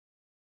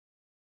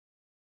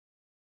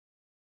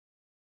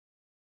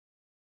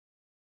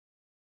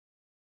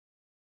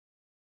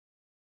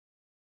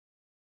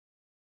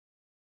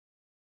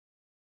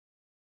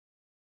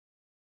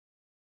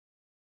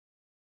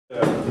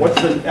What's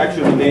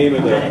actually the name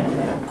of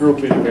the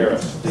group in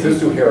Embarrass?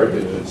 Sisu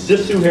Heritage.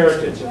 Sisu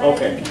Heritage,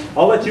 okay.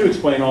 I'll let you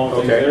explain all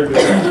the things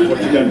there,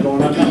 what you got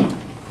going on now.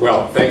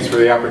 Well, thanks for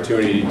the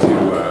opportunity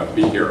to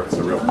be here. It's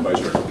a real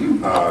pleasure.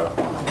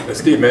 As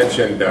Steve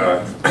mentioned,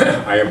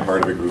 I am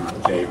part of a group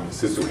named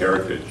Sisu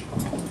Heritage.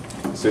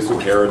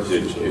 Sisu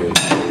Heritage is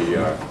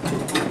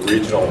a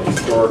regional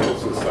historical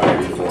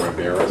society for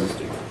Embarrass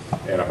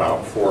and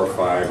about 4 or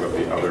 5 of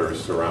the other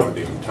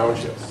surrounding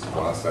townships,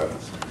 Wausau,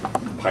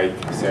 Pike,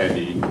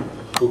 Sandy,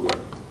 Kugler.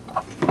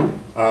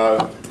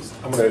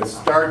 I'm going to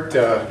start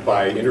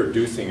by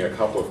introducing a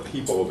couple of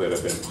people that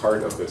have been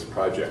part of this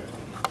project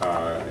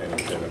and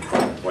have been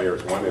important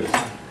players. One is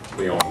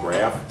Leon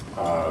Graff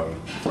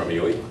from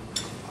Ely,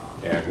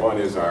 and one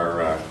is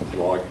our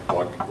log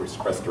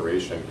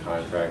restoration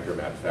contractor,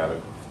 Matt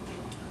Fadden.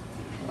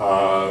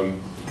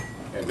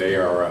 And they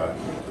are a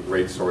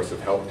great source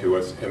of help to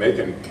us, and they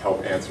can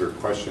help answer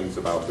questions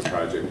about the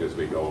project as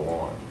we go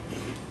along.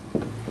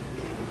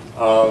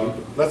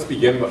 Let's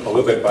begin a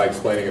little bit by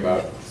explaining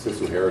about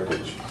Sisu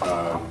Heritage.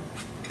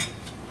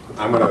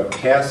 I'm going to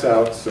pass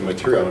out some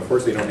material, and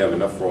unfortunately I don't have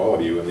enough for all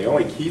of you, and the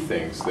only key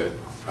things that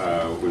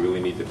we really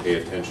need to pay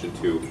attention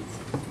to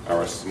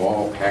are a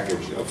small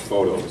package of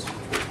photos.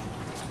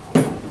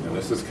 And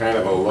this is kind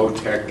of a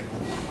low-tech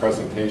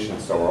presentation,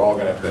 so we're all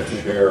going to have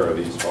to share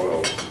these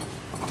photos.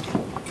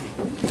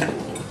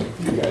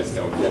 You guys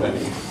don't get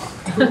any.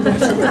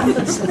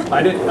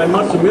 I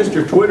must have missed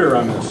your Twitter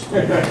on this.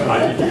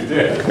 I think you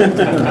did.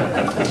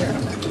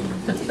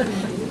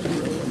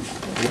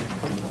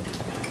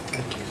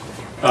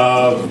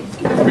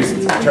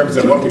 In terms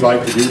of what we'd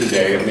like to do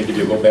today, I'm going to give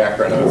you a little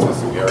background on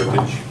Sisu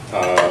Heritage. I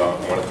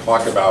want to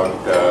talk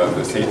about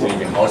the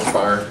Seitaniemi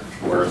Housebarn,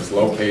 where it's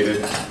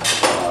located,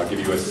 give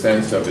you a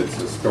sense of its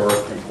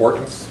historic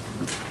importance.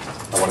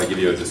 I want to give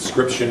you a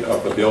description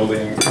of the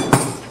building,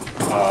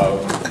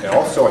 and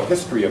also a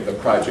history of the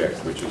project,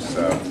 which is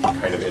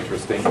kind of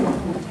interesting.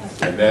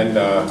 And then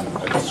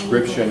a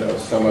description of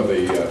some of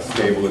the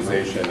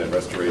stabilization and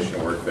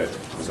restoration work that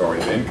has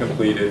already been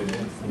completed,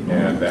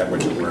 and that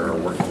which we're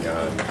working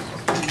on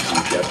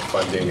to get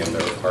funding, and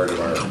they're part of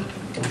our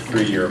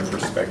 3-year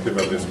perspective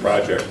of this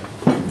project.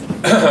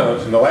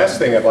 And the last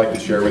thing I'd like to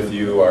share with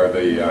you are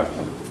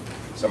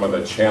some of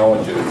the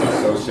challenges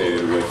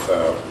associated with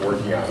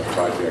working on a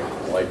project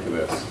like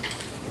this,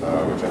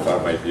 which I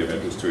thought might be of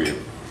interest to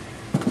you.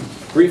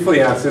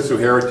 Briefly on Sisu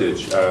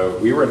Heritage,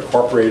 we were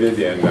incorporated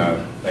in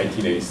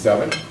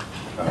 1987.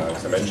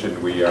 As I mentioned,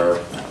 we are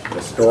an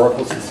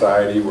historical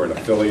society. We're an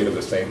affiliate of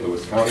the St.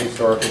 Louis County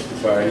Historical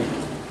Society.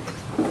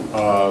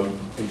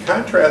 In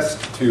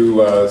contrast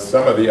to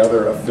some of the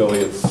other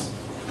affiliates,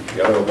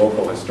 the other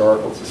local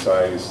historical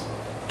societies,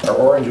 our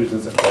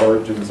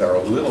origins are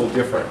a little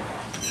different.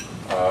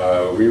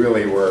 We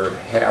really were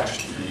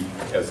hatched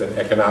as an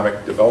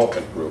economic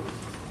development group,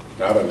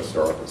 not an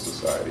historical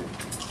society.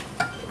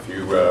 If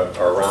you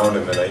are around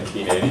in the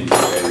 1980s, you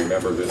may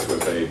remember this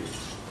was a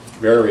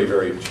very,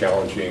 very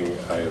challenging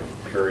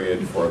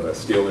period for the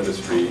steel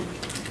industry,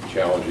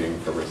 challenging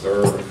for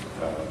reserve.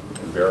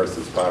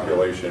 Embarrass's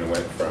population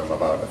went from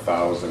about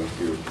 1,000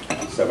 to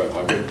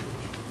 700.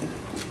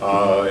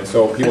 And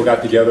so people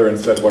got together and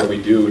said, what do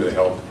we do to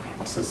help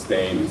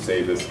sustain and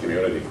save this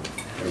community?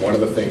 And one of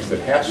the things that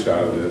hatched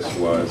out of this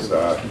was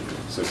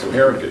Sisu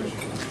Heritage.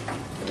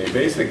 And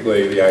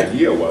basically, the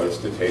idea was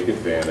to take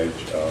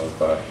advantage of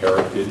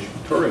heritage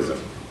tourism.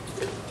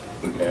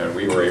 And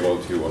we were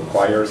able to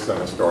acquire some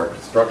historic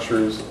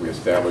structures. We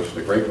established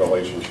a great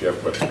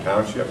relationship with the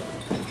township.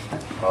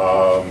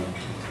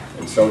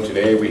 And so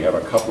today we have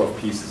a couple of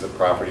pieces of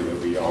property that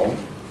we own.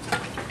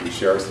 We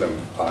share some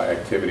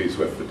activities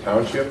with the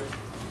township.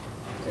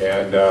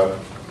 And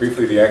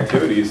briefly, the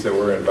activities that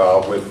we're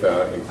involved with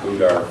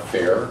include our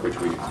fair, which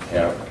we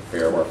have,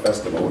 our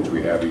festival, which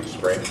we have each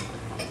spring.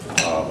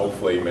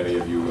 Hopefully many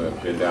of you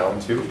have been down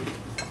to.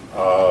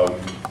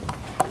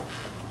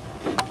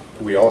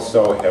 We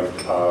also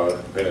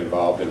have been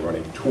involved in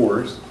running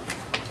tours.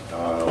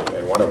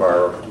 And one of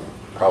our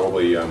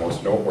probably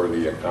most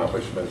noteworthy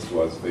accomplishments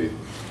was the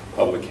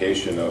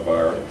publication of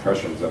our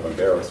Impressions of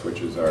Embarrass,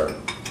 which is our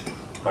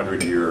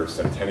 100-year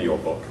centennial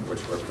book,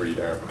 which we're pretty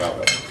darn proud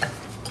of.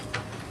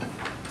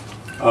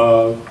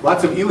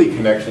 Lots of Ely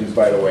connections,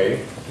 by the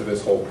way, to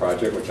this whole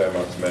project, which I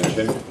must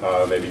mention.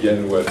 They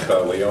begin with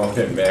Leon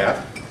and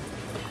Matt.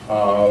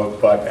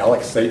 But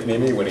Alex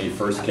Seitaniemi, when he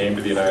first came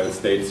to the United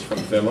States from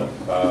Finland,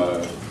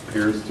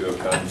 appears to have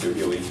come to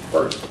Ely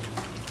first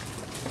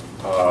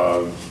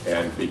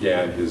and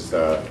began his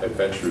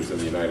adventures in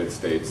the United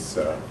States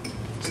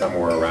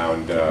somewhere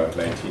around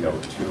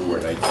 1902 or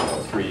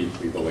 1903,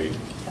 we believe.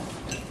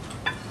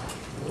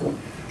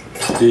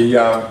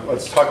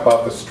 Let's talk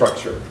about the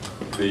structure.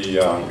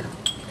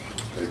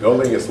 The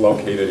building is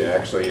located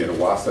actually in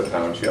Wausau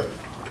Township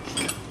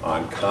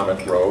on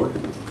Comet Road.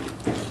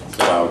 It's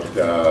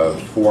about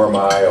 4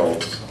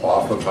 miles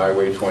off of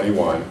Highway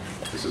 21.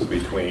 This is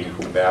between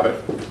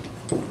Babbitt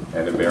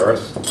and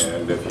Embarrass.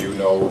 And if you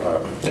know,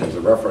 as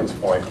a reference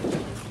point,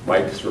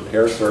 Mike's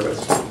Repair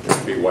Service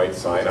big white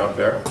sign out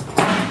there.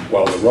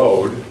 Well, the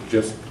road,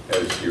 just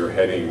as you're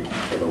heading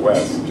to the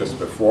west, just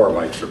before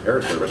Mike's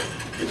Repair Service,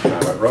 is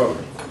Comet Road.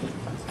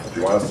 If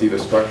you want to see the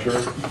structure,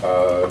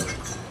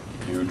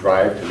 you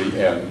drive to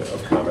the end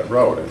of Comet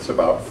Road. It's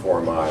about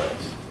 4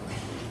 miles.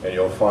 And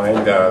you'll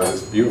find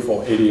this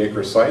beautiful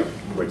 80-acre site,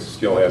 which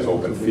still has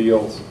open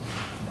fields,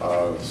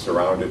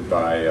 surrounded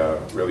by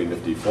really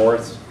nifty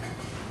forests.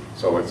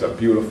 So it's a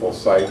beautiful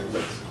site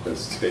with this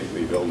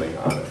stately building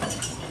on it.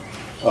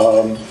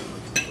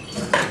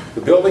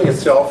 The building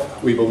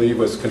itself, we believe,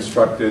 was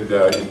constructed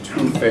in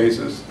 2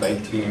 phases.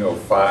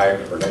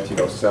 1905 or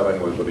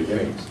 1907 was the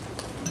beginnings.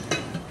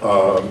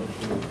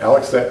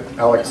 Alex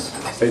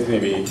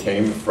Seitaniemi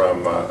came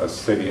from a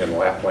city in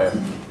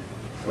Lapland.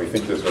 We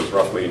think this was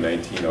roughly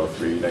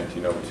 1903,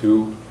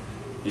 1902.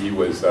 He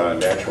was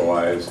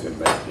naturalized in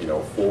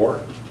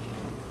 1904.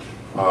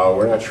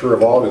 We're not sure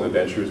of all his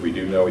adventures. We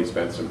do know he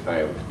spent some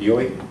time in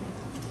Ely,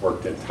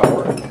 worked in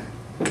Tower.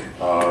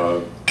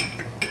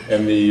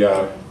 And the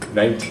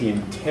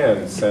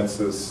 1910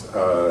 census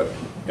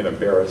in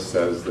Embarrass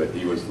says that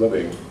he was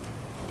living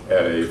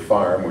at a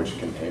farm which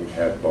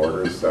had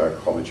borders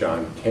called the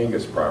John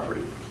Kangas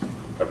property.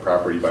 That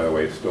property, by the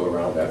way, is still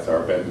around. That's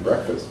our bed and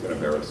breakfast in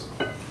Embarrass,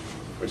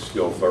 which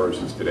still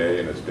flourishes today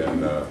and has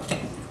been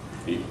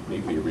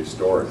neatly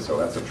restored. So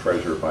that's a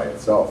treasure by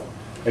itself.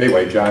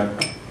 Anyway,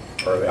 Alex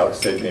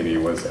Seitaniemi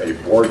was a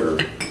boarder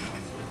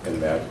in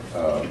that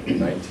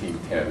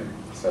 1910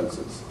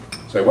 census.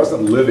 So he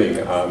wasn't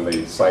living on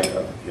the site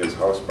of his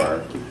house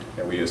barn,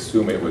 and we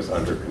assume it was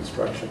under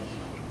construction.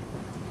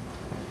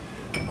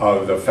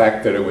 The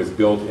fact that it was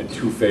built in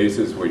 2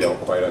 phases we don't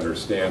quite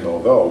understand,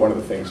 although one of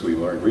the things we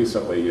learned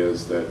recently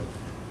is that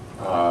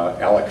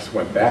Alex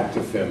went back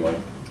to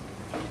Finland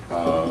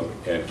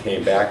and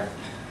came back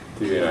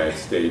to the United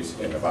States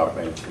in about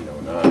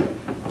 1909.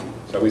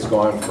 So he's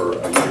gone for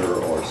a year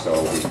or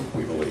so,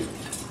 we believe.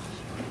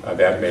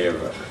 That may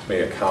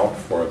account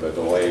for the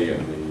delay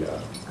in the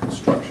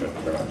construction,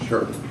 we're not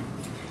sure.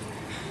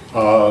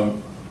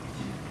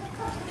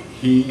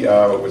 He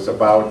was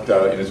about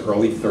in his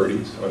early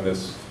 30s when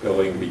this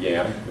building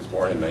began. He was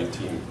born in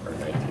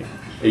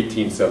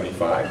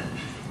 1875.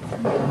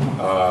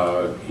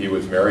 He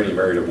was married. He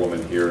married a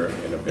woman here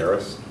in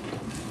Embarrass,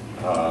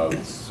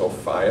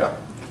 Sophia,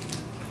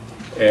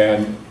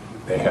 and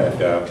they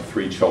had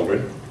 3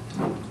 children.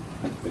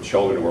 The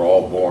children were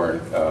all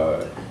born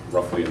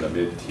roughly in the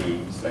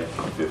mid-teens,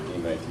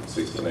 1915,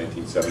 1916,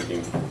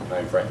 1917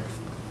 time frame.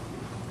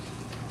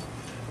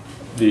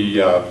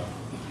 The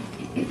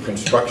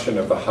construction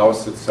of the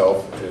house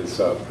itself is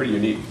pretty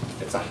unique.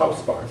 It's a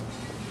house barn,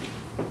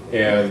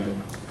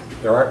 and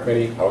there aren't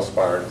many house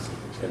barns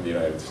in the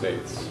United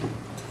States.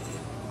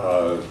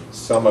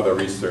 Some of the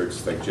research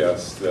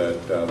suggests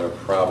that there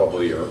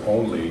probably are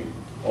only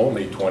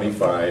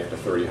 25 to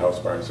 30 house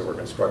barns that were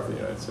constructed in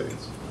the United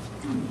States.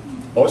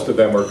 Most of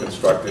them were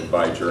constructed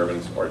by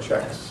Germans or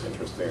Czechs,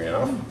 interestingly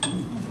enough.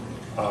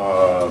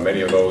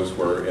 Many of those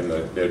were in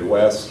the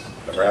Midwest,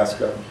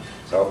 Nebraska,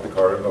 South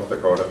Dakota, North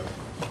Dakota,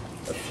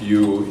 a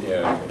few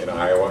in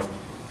Iowa.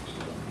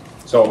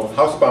 So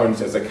house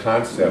barns as a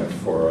concept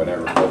for an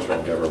agricultural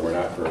endeavor were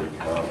not very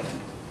common.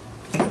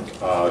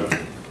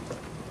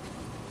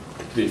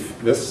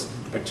 This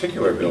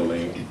particular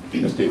building,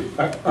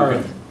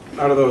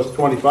 out of those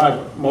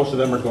 25, most of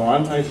them are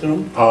gone, I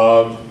assume?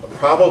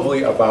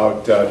 Probably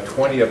about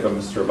 20 of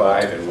them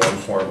survive in one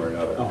form or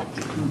another. Oh.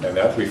 And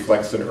that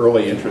reflects an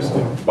early interest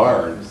in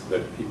barns,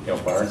 that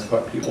barns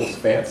caught people's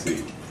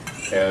fancy.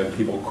 And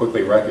people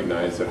quickly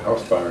recognized that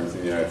house barns in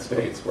the United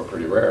States were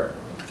pretty rare.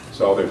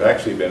 So there's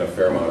actually been a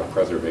fair amount of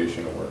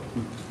preservation work.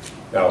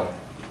 Now,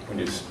 when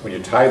you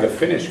tie the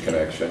Finnish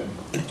connection,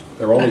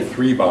 there are only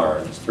 3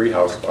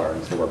 house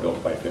barns that were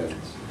built by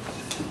Finns.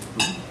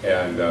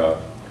 And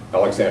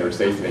Alexander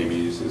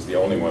Seitaniemi's is the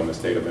only one in the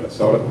state of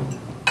Minnesota,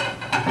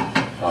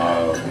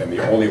 and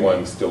the only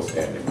one still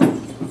standing.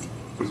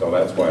 So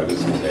that's why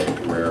this is a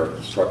rare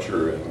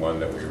structure and one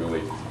that we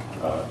really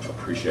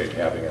appreciate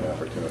having an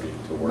opportunity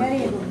to work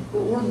Many of them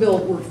that were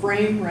built were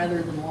frame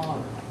rather than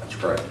log. That's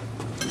correct.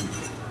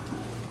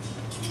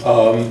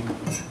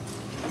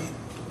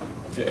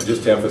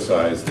 Just to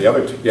emphasize, the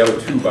other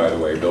 2, by the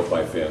way, built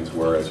by Finns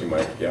were, as you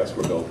might guess,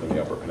 were built in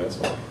the Upper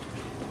Peninsula.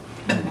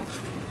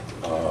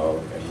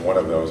 And one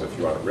of those, if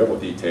you want real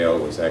detail,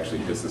 was actually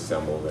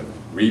disassembled and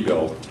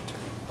rebuilt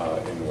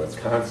in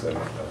Wisconsin.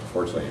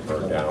 Unfortunately, it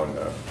burned down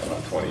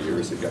about 20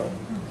 years ago.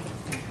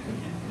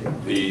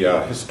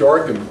 The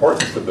historic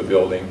importance of the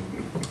building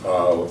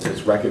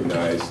was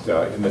recognized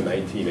in the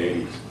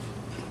 1980s.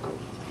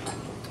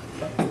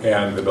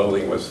 And the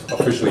building was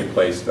officially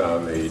placed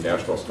on the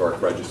National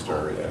Historic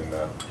Register in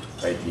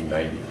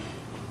 1990.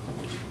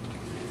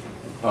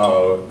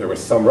 There was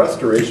some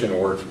restoration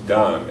work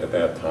done at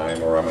that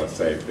time, or I'm going to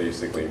say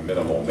basically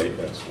minimal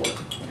maintenance work.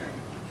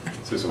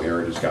 Sisu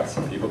Heritage got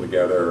some people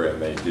together and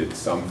they did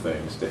some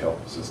things to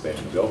help sustain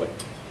the building.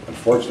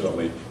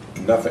 Unfortunately,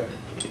 nothing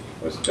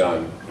was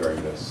done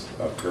during this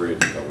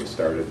period until we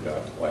started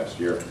last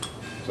year.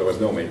 So there was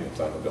no maintenance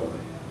on the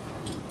building.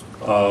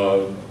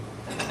 To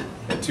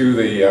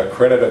the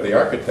credit of the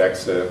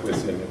architects, it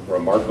was in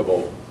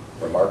remarkable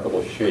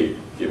shape,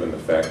 given the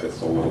fact that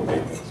so little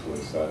maintenance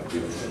was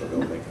given to the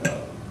building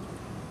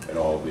in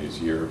all of these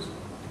years.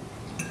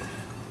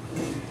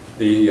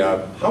 The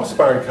house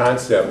barn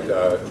concept,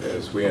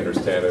 as we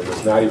understand it,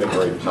 was not even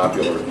very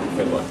popular in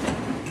Finland.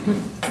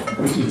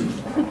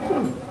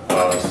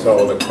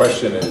 So the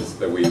question is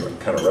that we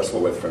kind of wrestle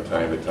with from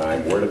time to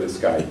time, where did this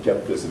guy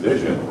get this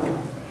vision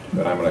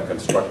that I'm going to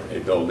construct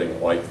a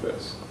building like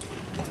this?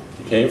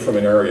 He came from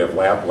an area of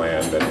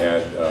Lapland that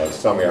had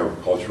some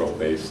agricultural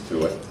base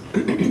to it.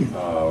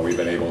 We've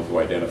been able to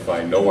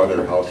identify no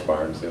other house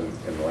barns in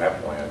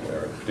Lapland,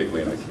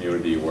 particularly in the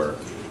community where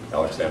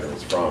Alexander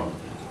is from.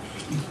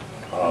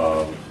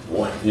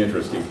 One of the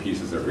interesting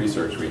pieces of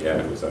research we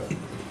had was a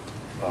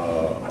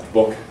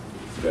book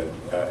that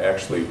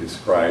actually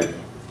described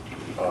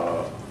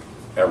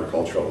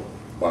agricultural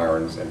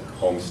barns and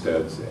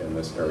homesteads in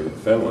this area of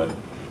Finland,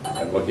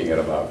 and looking at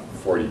about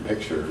 40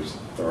 pictures,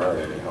 there aren't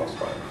any house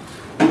barns.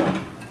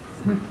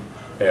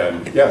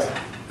 And yes?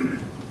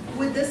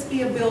 Would this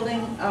be a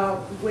building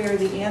where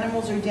the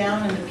animals are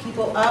down and the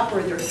people up,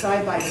 or they're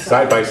side by side?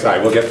 Side by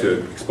side. We'll get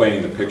to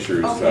explaining the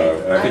pictures,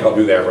 okay. And I think I'll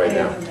do that right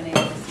now.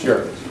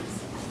 Sure.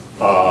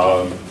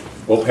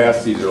 We'll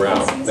pass these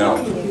around.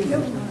 Now,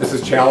 this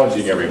is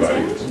challenging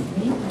everybody.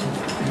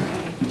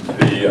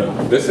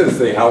 This is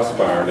the house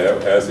barn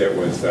as it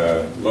was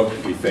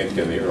looked, we think,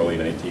 in the early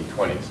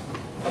 1920s.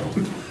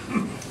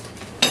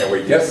 And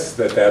we guess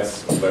that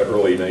that's the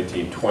early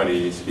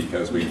 1920s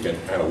because we can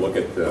kind of look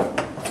at the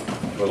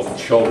little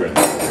children,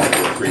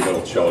 the 3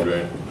 little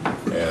children,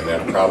 and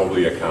that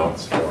probably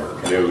accounts for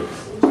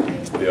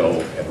Knut,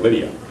 Bill, and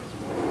Lydia.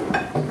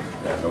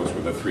 And those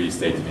were the 3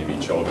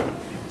 Seitaniemi children.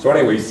 So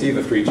anyway, we see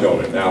the 3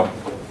 children. Now,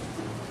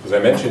 as I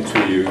mentioned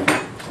to you,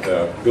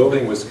 the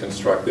building was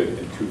constructed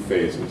in 2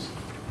 phases.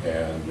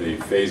 And the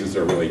phases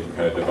are really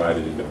kind of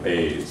divided into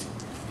bays.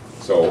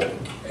 So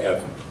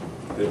at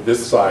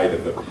this side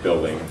of the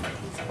building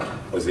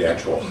was the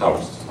actual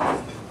house.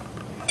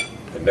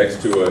 And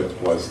next to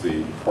it was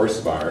the horse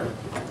barn.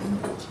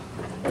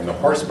 And the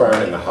horse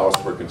barn and the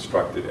house were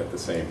constructed at the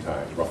same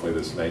time, roughly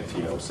this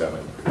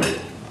 1907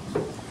 period.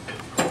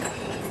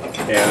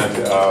 And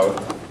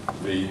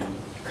the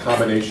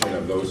combination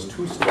of those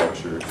 2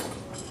 structures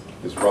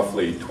is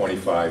roughly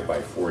 25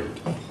 by 40.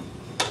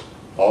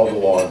 All the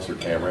logs are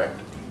tamarack.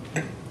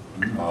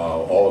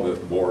 All of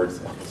the boards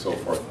and so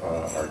forth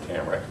are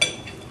tamarack.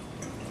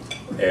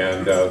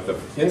 And the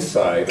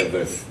inside of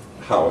the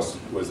house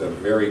was a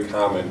very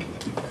common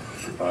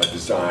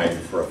design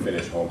for a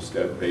Finnish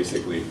homestead,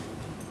 basically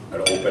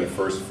an open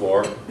first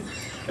floor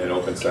and an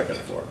open second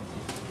floor.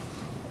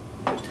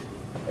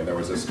 And there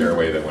was a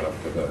stairway that went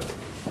up to the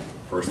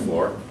first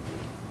floor.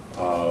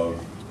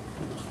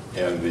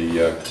 And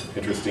the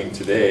interesting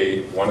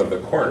today, one of the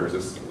corners,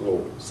 this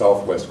little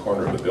southwest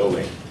corner of the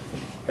building,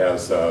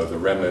 has the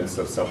remnants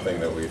of something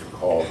that we've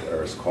called,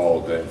 or is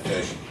called in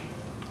Finnish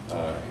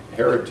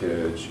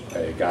heritage,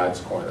 a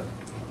God's corner,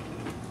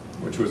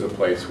 which was a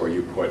place where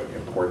you put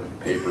important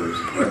papers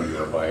in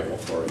your Bible,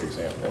 for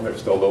example. And there's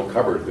still a little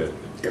cupboard that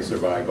has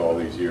survived all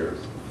these years.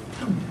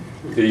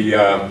 The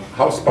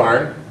house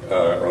barn,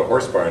 or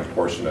horse barn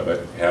portion of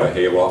it, had a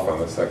hayloft on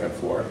the second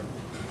floor.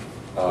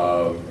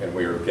 And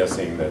we were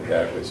guessing that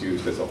that was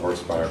used as a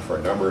horse barn for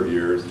a number of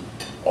years.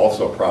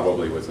 Also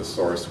probably was a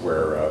source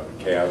where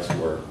calves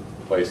were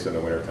placed in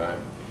the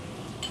wintertime.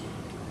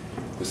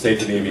 The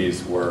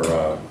Seitaniemis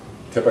were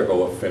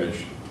typical of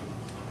Finnish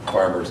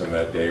farmers in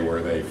that day,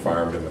 where they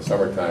farmed in the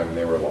summertime and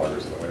they were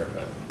loggers in the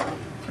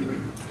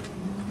wintertime.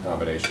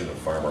 Combination of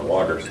farmer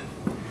loggers.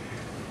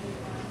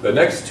 The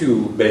next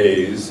 2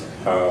 bays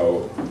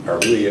are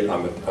really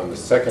on the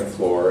second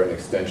floor, an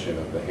extension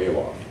of the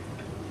hayloft.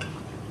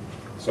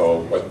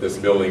 So what this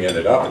building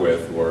ended up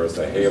with was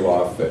a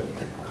hayloft that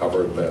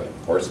covered the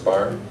horse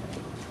barn,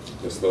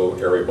 this little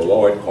area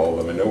below it called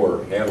the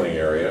manure handling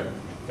area,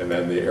 and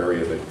then the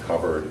area that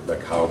covered the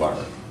cow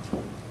barn.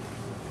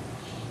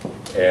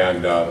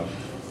 And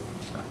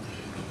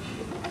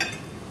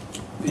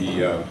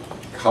the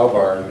cow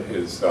barn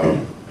is,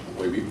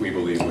 we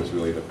believe, was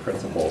really the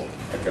principal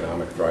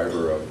economic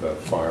driver of the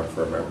farm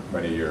for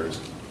many years.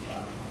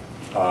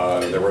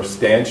 There were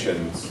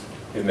stanchions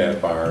in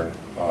that barn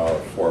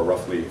for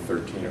roughly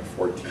 13 or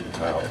 14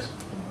 cows,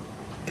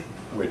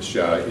 which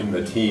in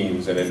the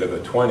teens and into the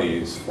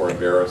 20s for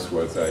Embarrass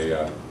was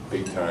a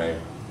big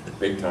time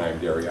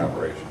dairy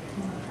operation.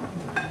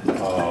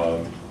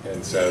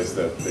 And says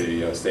that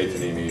the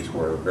Seitaniemis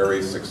were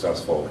very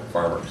successful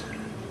farmers.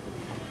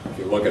 If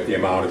you look at the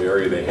amount of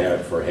area they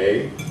had for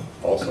hay,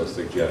 also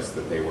suggests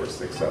that they were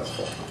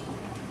successful.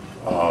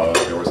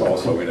 There was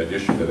also, in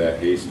addition to that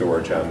hay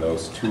storage on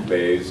those 2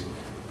 bays,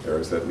 there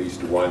was at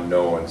least one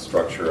known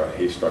structure, a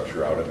hay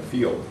structure out in the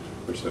field,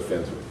 which the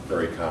Finns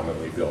very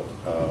commonly built.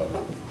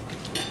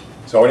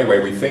 So anyway,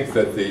 we think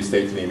that the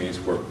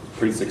Seitaniemis were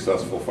pretty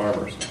successful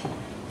farmers.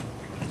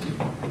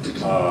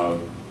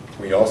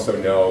 We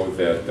also know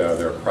that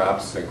their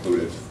crops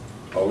included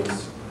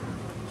oats,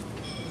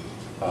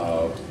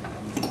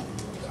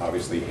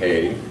 obviously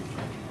hay.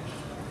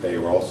 They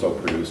were also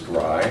produced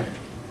rye.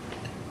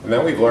 And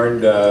then we've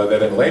learned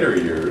that in later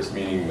years,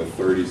 meaning the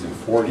 30s and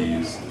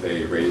 40s,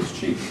 they raised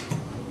sheep.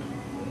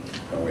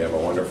 We have a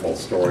wonderful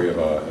story of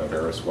an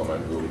Embarrass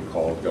woman who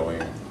recalled going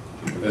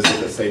to visit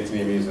the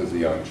Seitaniemis as a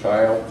young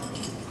child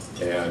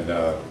and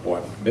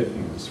bought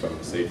mittens from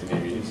the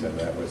Seitaniemis, and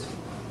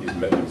these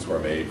mittens were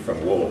made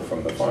from wool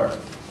from the farm.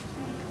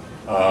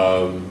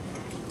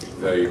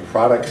 The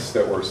products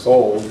that were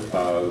sold,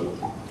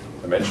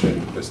 I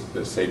mentioned the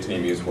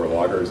Seitaniemis were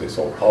loggers. They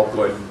sold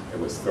pulpwood. It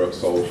was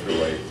sold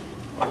through a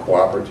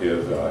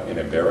cooperative in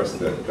Embarrass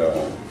that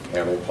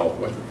handled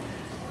pulpwood.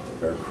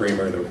 Their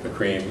creamer, the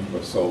cream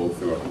was sold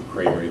through a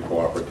creamery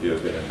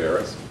cooperative in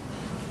Embarrass.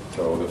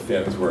 So the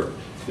Finns were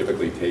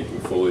typically taking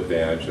full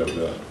advantage of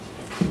the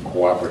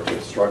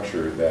cooperative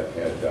structure that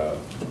had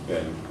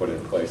been put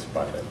in place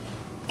by them.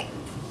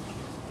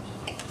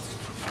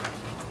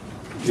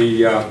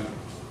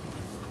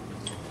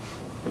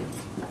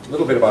 A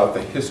little bit about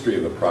the history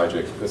of the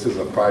project. This is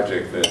a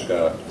project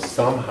that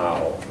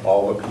somehow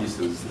all the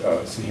pieces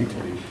seem to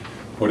be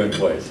put in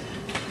place.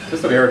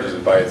 Sisu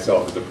Heritage by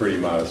itself is a pretty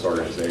modest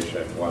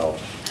organization. While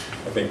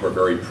I think we're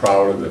very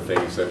proud of the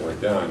things that were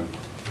done,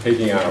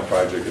 taking on a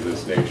project of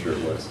this nature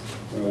was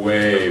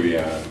way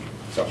beyond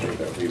something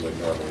that we would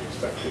normally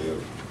expect to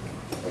do.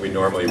 And we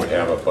normally would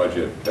have a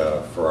budget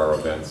for our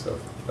events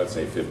of, let's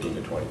say, $15,000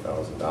 to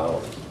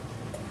 $20,000.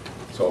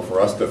 So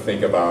for us to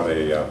think about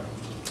a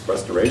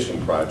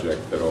restoration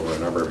project that over a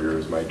number of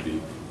years might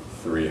be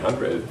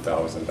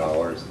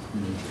 $300,000,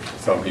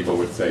 some people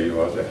would say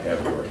you ought to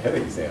have your head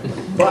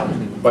examined.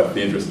 But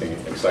the interesting,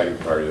 exciting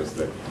part is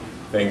that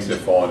things have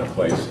fallen in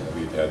place, and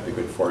we've had the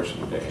good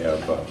fortune to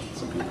have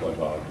some people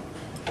involved.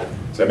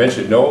 As I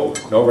mentioned, no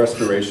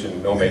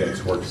restoration, no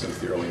maintenance work since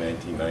the early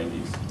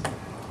 1990s.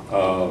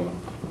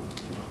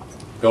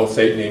 Bill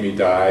Seitaniemi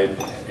died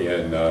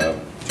in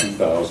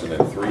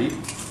 2003.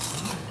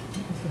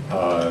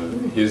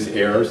 His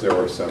heirs, there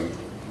were some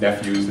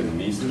nephews and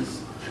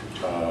nieces,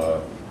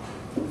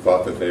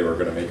 thought that they were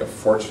going to make a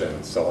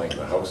fortune selling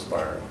the house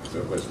barn because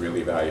it was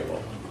really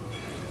valuable.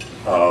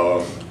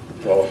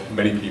 Well,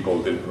 many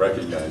people didn't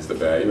recognize the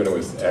value, and it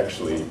was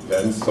actually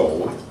then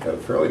sold at a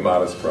fairly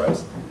modest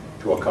price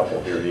to a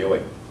couple here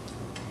kneeling,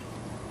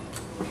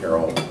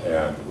 Carol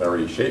and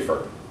Larry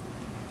Schaefer.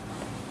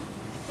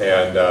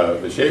 And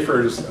the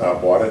Schaefers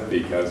bought it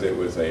because it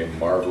was a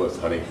marvelous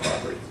hunting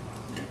property.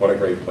 What a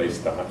great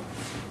place to hunt.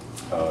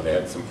 They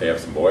have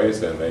some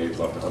boys, and they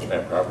love to hunt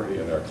that property,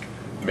 and there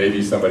may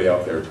be somebody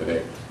out there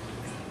today.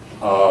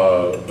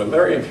 But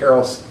Larry and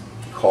Carol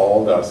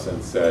called us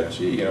and said,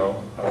 gee, you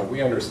know,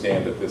 we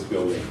understand that this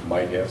building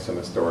might have some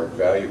historic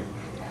value.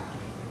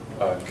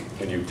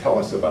 Can you tell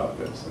us about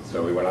this? And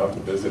so we went out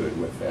and visited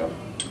with them.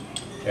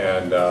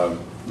 And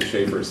the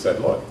Schaefers said,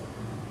 look,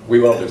 we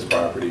love this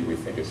property. We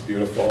think it's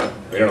beautiful.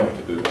 We don't know what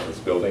to do with this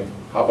building.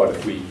 How about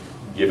if we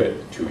give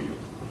it to you?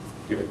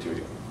 Give it to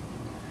you.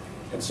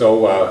 And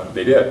so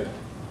they did.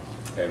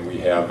 And we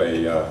have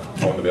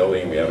own the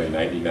building. We have a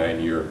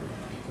 99-year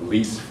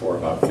lease for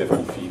about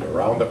 50 feet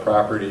around the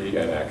property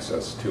and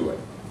access to it.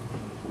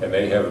 And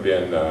they have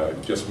been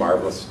just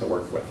marvelous to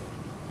work with.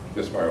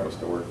 Just marvelous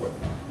to work with.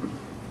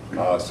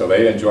 So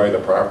they enjoy the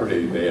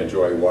property. They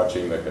enjoy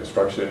watching the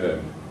construction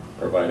and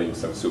providing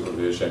some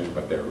supervision,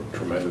 but they're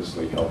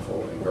tremendously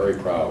helpful and very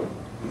proud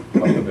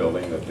of the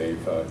building that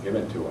they've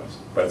given to us.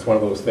 But it's one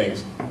of those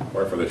things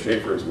where for the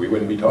Schaefers, we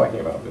wouldn't be talking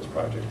about this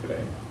project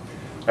today.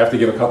 I have to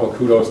give a couple of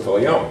kudos to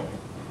Leon.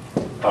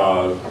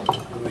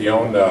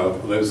 Leon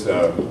lives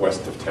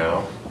west of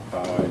town,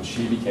 and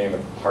she became a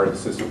part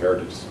of the Sisu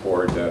Heritage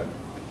board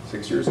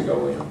 6 years ago,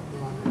 Leon?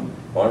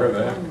 Longer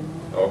than that?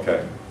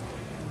 Okay.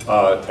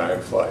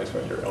 Time flies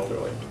when you're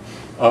elderly.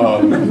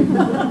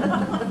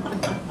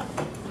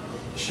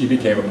 She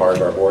became a part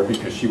of our board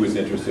because she was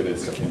interested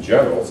in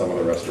general, some of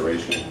the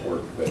restoration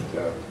work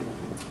that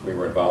we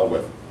were involved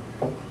with.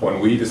 When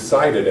we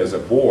decided as a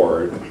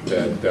board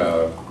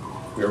that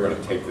we were going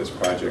to take this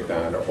project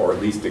on, or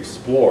at least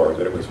explore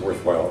that it was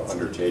worthwhile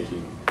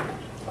undertaking,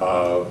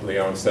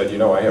 Leon said, you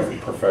know, I have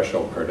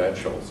professional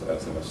credentials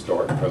as an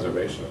historic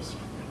preservationist.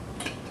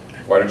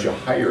 Why don't you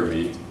hire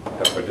me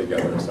to put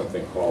together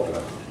something called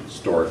a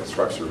historic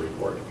structure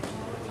report?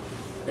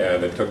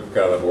 And it took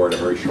the board a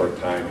very short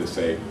time to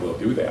say, we'll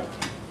do that.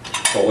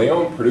 So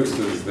Leon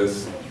produces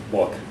this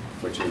book,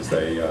 which is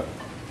I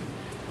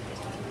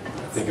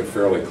think a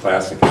fairly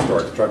classic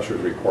historic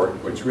structures report,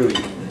 which really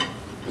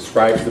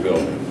describes the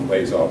building,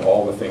 lays out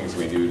all the things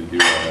we need to do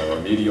on a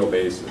remedial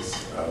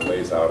basis,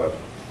 lays out a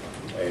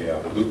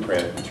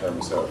blueprint in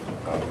terms of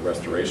the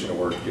restoration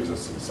work, gives us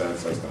some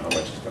sense as to how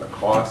much it's going to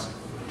cost,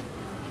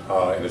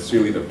 and it's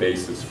really the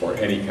basis for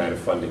any kind of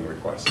funding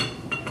request.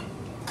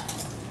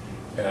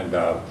 And you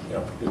know,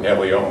 if we didn't have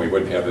Leon, we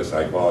wouldn't have this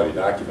high-quality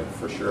document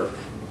for sure.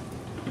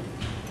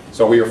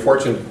 So we are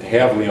fortunate to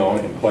have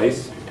Leon in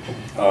place,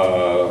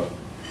 and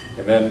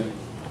then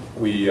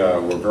we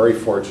were very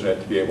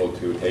fortunate to be able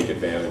to take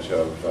advantage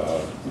of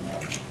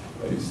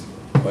these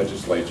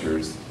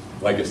legislatures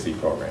legacy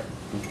program.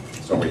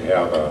 So we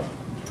have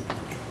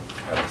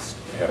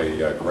had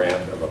a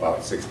grant of about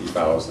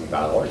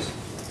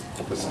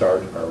 $60,000 to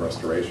start our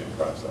restoration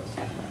process.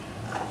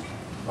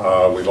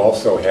 We've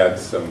also had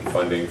some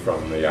funding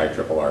from the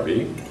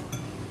IRRB,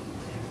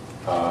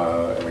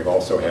 and we've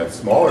also had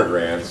smaller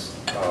grants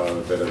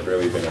that have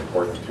really been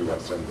important to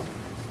us. And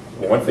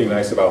one thing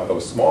nice about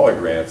those smaller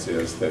grants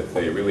is that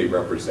they really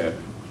represent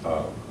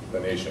the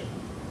nation.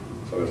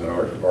 So there's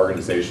an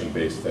organization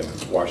based in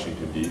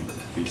Washington,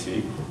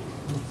 D.C.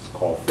 It's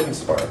called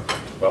FinSpark.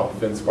 Well,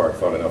 FinSpark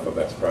thought enough of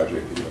that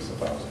project to give us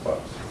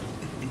 $1,000.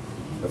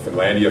 The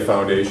Finlandia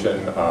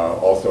Foundation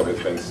also has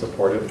been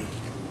supported.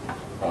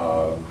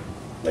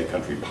 Lake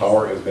Country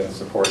Power has been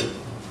supported.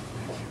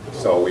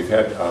 So we've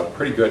had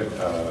pretty good,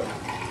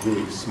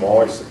 really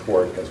smaller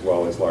support as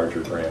well as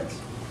larger grants.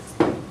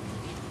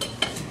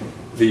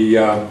 The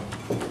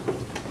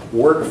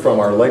work from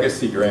our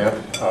legacy grant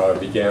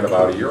began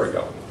about a year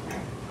ago.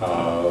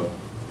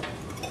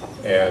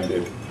 And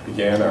it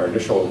began, our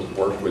initial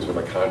work was with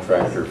a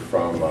contractor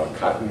from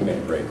Cotton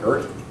named Ray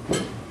Gert.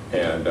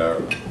 And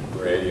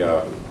Ray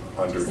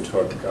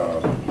undertook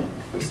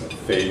this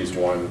phase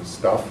 1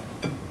 stuff.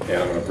 And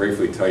I'm going to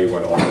briefly tell you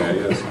what all that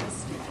is.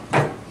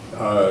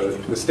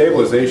 The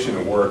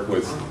stabilization work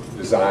was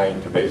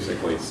designed to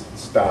basically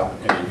stop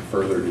any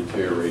further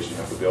deterioration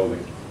of the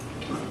building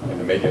and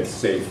to make it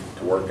safe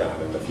to work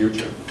on in the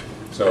future.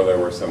 So there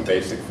were some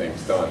basic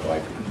things done,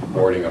 like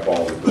boarding up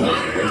all the doors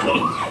and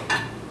windows,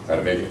 how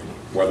to make it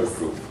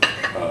weatherproof.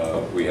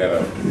 We had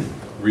a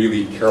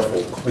really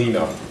careful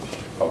cleanup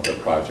of the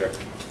project.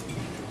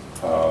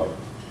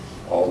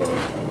 All those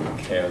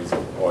cans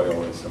of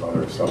oil and some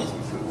other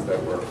substances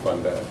that were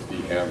fun to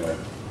be handling.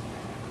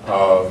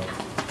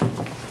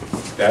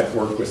 That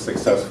work was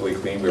successfully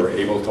cleaned. We were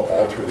able to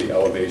alter the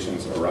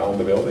elevations around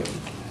the building,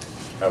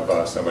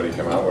 have somebody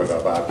come out with a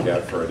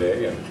bobcat for a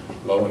day, and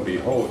lo and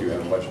behold, you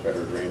have much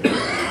better drainage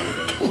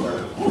than you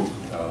started.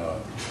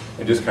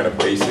 And just kind of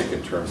basic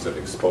in terms of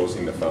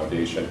exposing the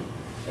foundation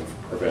and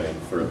preventing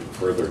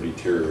further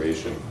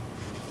deterioration.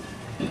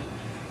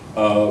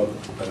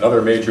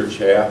 Another major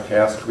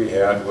task we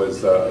had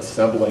was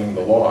assembling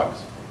the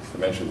logs. As I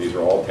mentioned, these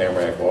are all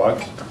tamarack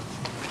logs.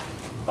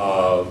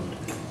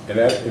 And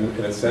that,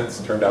 in a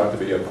sense, turned out to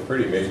be a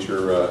pretty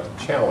major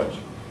challenge.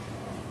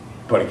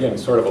 But again,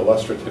 sort of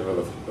illustrative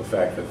of the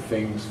fact that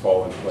things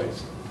fall in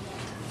place.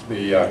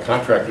 The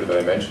contractor that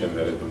I mentioned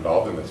that is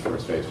involved in this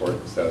first phase work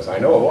says, I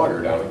know a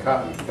logger down in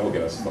Cotton. He'll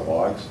get us the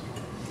logs,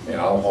 and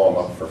I'll haul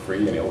them up for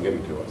free, and he'll give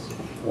them to us.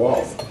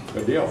 Whoa,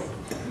 good deal.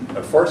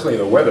 Unfortunately,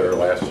 the weather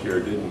last year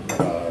did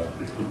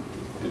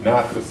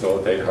not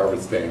facilitate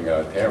harvesting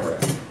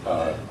tamarack.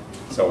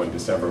 So in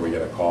December, we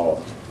get a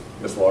call,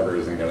 this logger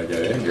isn't going to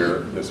get in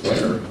here this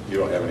winter, you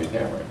don't have any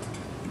tamarack.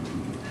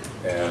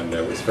 And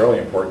it was fairly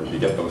important to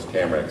get those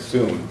tamarack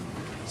soon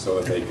so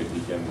that they could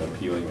begin the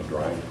peeling and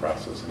drying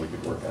process and we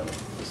could work on it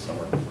this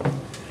summer.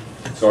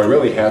 So I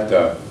really had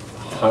to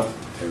hunt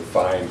to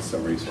find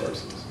some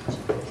resources.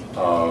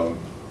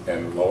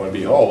 And lo and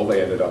behold,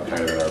 they ended up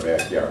kind of in our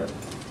backyard.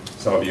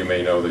 Some of you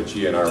may know the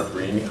GNR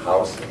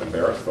greenhouse in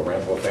Embarrass, the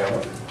Rantoul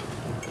family.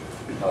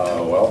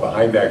 Well,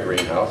 behind that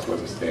greenhouse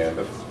was a stand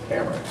of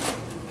tamarack.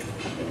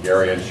 And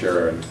Gary and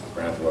Sharon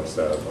Rantoul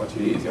said, well,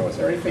 geez, is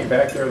there anything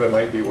back there that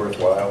might be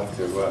worthwhile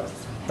to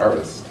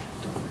harvest?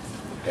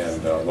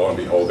 And lo and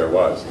behold, there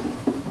was.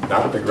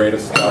 Not the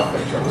greatest stuff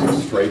in terms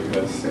of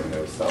straightness, and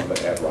there's some that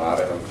had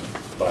rot in them,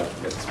 but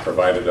it's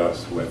provided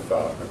us with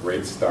a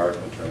great start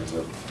in terms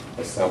of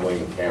assembling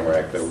the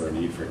tamarack that we're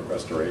in need for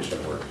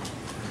restoration work.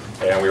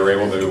 And we were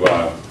able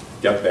to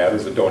get that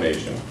as a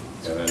donation,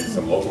 and then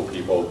some local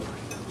people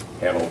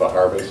handled the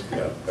harvest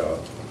at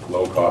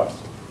low cost,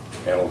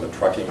 handled the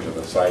trucking to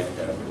the site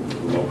at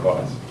low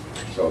cost.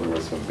 So there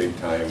was some big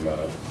time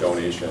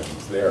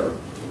donations there.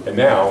 And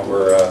now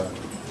we're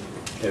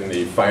in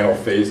the final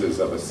phases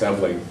of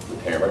assembling the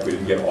tamarack. We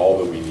didn't get all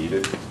that we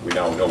needed. We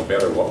now know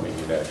better what we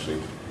need actually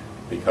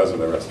because of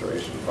the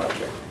restoration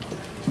project.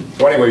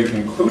 So anyway, we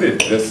concluded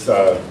this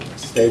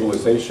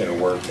stabilization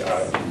work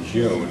in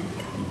June.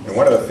 And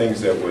one of the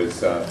things that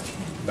was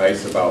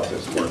nice about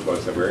this work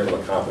was that we were able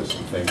to accomplish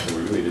some things that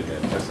we really didn't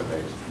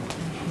anticipate.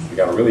 We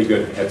got a really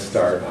good head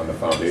start on the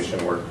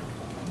foundation work.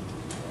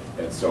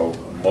 And so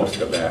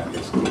most of that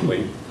is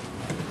complete.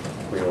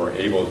 We were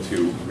able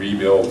to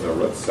rebuild the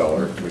root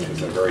cellar, which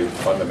is a very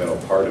fundamental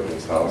part of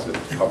this house. It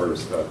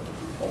covers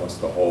almost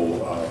the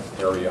whole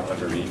area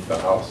underneath the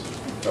house.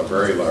 It's a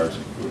very large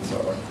root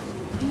cellar.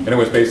 And it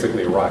was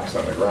basically rocks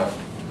on the ground.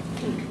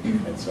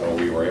 And so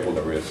we were able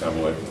to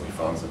reassemble it, and we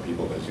found some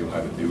people that knew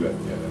how to do it,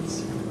 and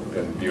it's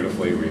been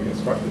beautifully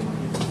reconstructed.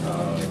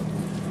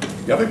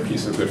 The other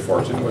piece of good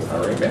fortune was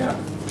hiring Matt.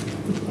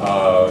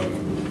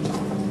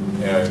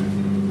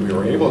 And we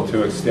were able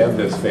to extend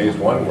this phase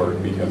 1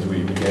 work because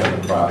we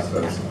began the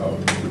process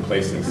of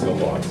replacing sill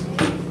logs.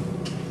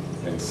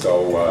 And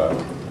so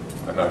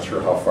I'm not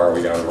sure how far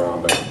we got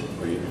around, but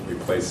we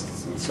replaced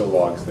some sill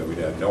logs that we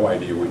had no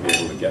idea we'd be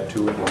able to get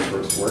to in the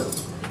first work.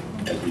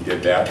 As we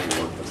did that,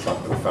 we worked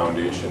the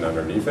foundation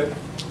underneath it.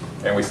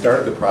 And we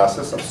started the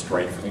process of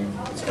straightening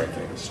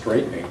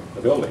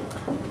the building.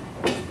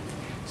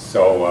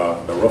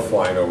 So the roof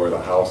line over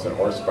the house and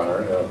horse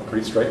barn,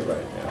 pretty straight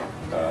right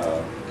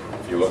now.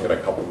 If you look at a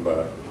couple of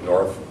the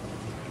north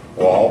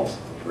walls,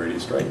 pretty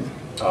straight.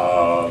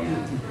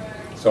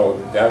 So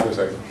that was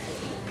a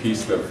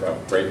piece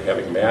of great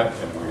having met,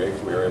 and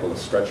we were able to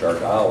stretch our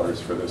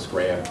dollars for this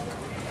grant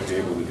to be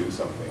able to do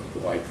something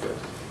like this.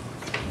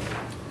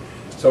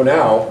 So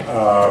now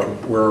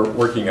we're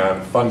working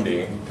on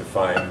funding to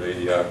find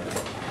to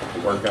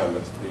work on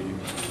the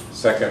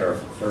second or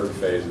third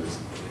phases.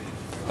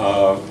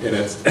 And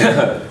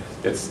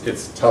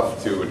it's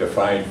tough to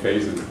define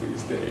phases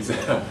these days.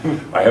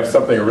 I have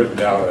something written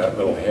down in that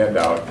little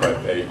handout,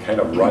 but they kind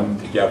of run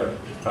together.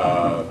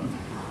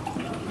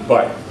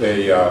 But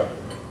they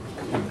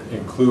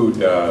include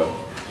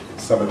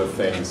some of the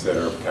things that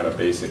are kind of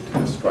basic to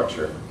the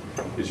structure.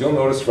 As you'll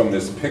notice from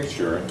this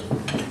picture,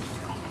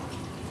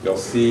 you'll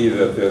see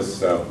that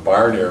this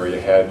barn area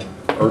had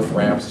earth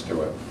ramps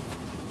to it.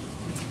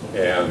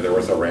 And there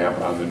was a ramp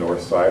on the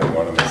north side and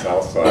one on the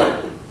south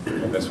side.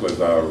 And this was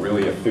a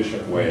really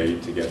efficient way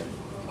to get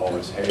all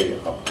this hay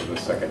up to the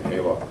second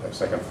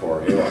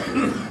floor hayloft.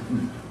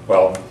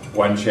 Well,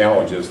 one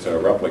challenge is to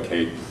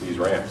replicate these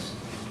ramps.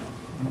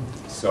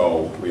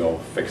 So we'll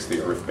fix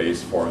the earth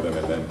base for them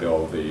and then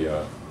build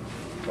the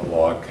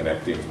log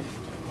connecting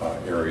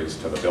areas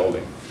to the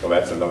building. So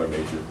that's another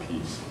major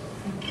piece.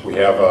 We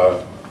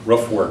have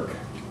roof work.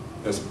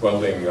 This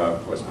building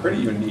was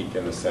pretty unique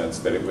in the sense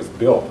that it was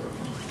built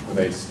with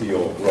a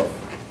steel roof.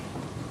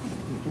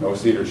 No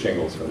cedar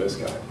shingles for this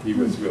guy. He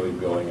was really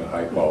building a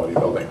high quality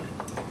building.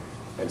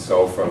 And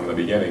so from the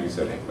beginnings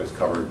it was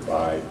covered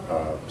by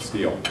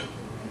steel.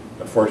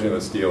 Unfortunately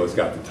the steel has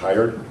gotten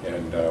tired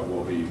and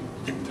will be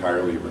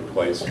entirely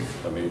replaced,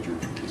 a major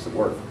piece of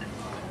work.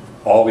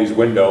 All these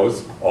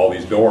windows, all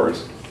these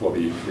doors will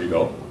be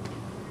rebuilt.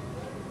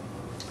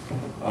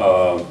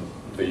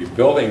 The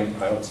building,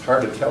 it's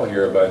hard to tell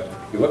here, but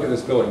if you look at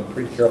this building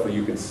pretty carefully,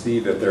 you can see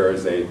that there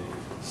is a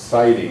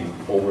siding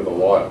over the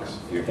logs.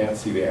 You can't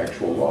see the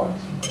actual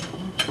logs.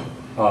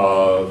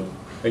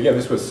 Again,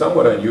 this was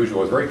somewhat unusual.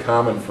 It was very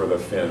common for the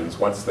Finns,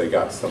 once they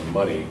got some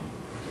money,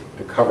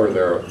 to cover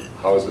their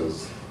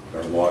houses,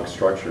 their log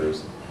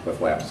structures, with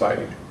lap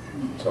siding.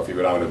 So if you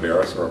go down to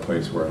Embarrass, or a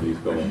place where these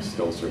buildings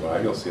still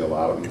survive, you'll see a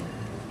lot of them.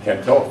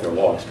 Can't tell if they're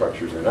log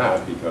structures or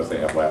not because they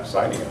have lap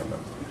siding on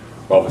them.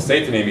 Well, the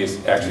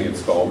Seitaniemis actually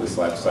installed this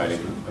lap siding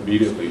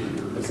immediately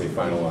as they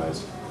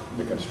finalized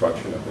the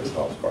construction of this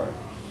house barn.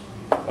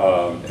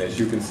 And as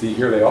you can see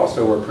here, they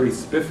also were pretty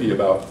spiffy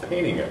about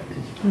painting it.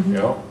 You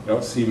know, you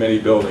don't see many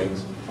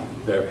buildings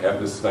that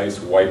have this nice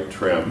white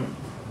trim.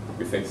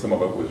 We think some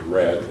of it was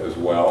red as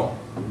well,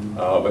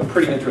 but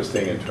pretty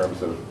interesting in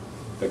terms of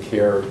the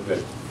care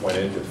that went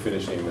into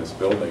finishing this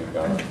building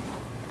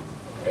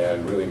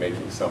and really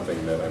making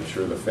something that I'm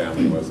sure the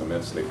family was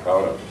immensely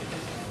proud of.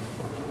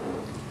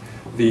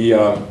 The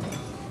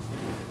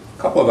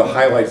couple of the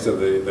highlights of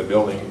the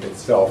building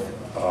itself,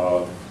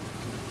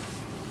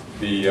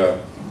 the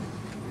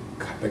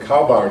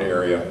cow barn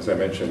area, as I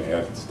mentioned,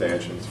 had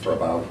stanchions for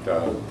about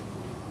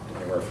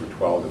anywhere from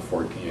 12 to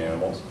 14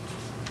 animals.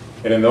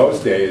 And in those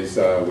days,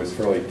 it was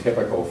fairly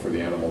typical for the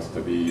animals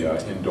to be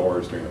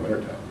indoors during the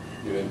wintertime.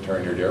 You didn't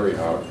turn your dairy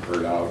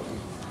herd out and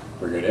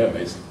bring it in.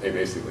 They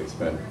basically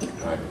spent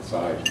time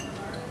inside.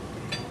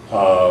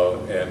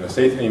 And the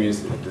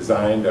Seitaniemis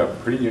designed a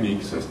pretty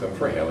unique system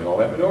for handling all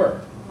that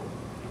manure.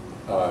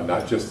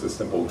 Not just the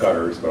simple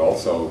gutters, but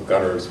also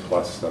gutters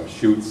plus some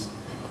chutes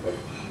that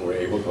were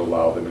able to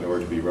allow the manure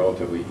to be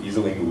relatively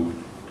easily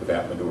moved to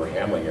that manure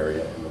handling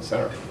area in the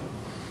center.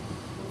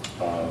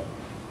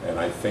 And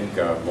I think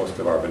most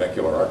of our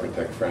vernacular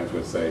architect friends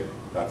would say,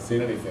 not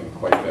seen anything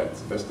quite that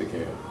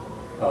sophisticated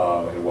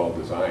and well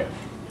designed.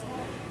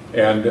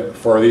 And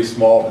for these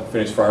small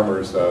Finnish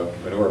farmers,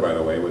 manure, by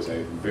the way, was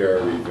a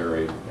very,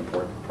 very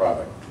important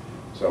product.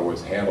 So it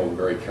was handled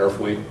very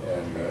carefully,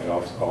 and it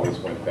always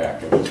went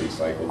back and was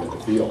recycled into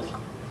fields.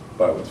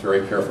 But it was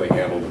very carefully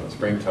handled in the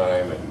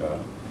springtime and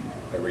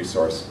a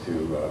resource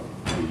to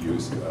be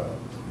used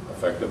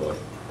effectively.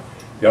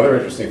 The other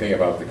interesting thing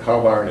about the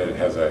cow barn is it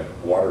has a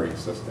watering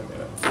system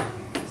in it.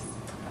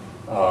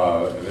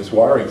 And this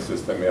watering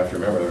system, you have to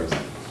remember, there was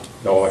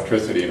no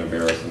electricity in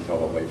Embarrass until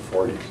the late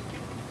 40s.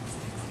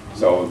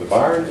 So the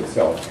barn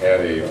itself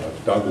had a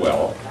dug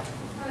well,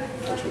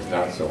 which was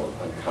not so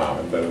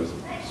uncommon, but it was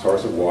a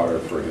source of water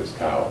for his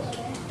cows.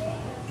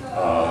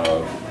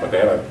 But they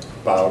had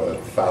about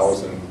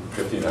 1,000,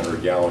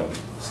 1,500 gallon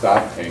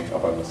stock tank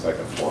up on the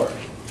second floor.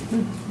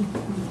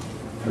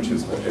 Which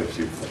is, if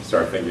you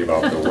start thinking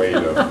about the weight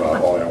of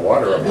all that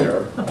water up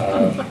there,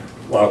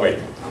 well, wait.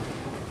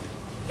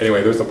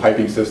 Anyway, there's a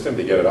piping system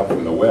to get it up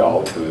from the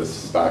well to this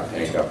stock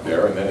tank up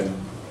there, and then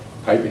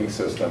piping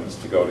systems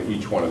to go to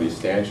each one of these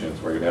stanchions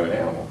where you'd have an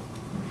animal.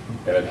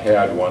 And it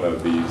had one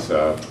of these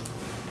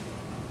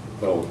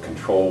little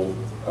control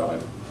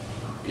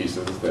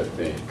pieces that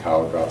the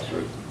cow drops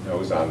her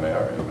nose on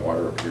there and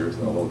water appears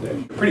in a little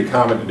dish. Pretty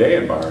common today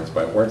in barns,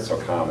 but weren't so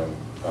common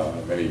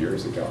many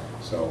years ago.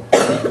 So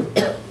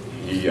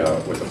he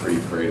was a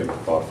pretty creative,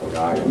 thoughtful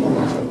guy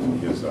in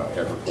his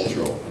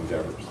agricultural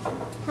endeavors.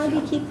 How do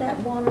you keep that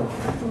water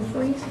from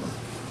freezing?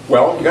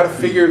 Well, you got to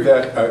figure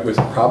that it was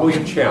probably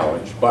a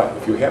challenge, but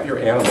if you have your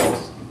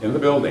animals in the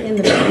building,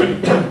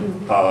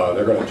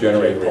 they're going to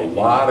generate a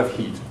lot of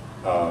heat,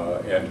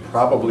 and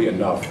probably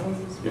enough,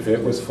 if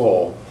it was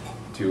full,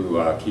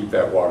 to keep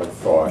that water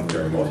thawed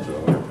during most of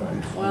the winter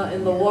time. Well,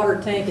 and the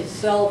water tank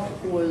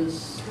itself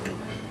was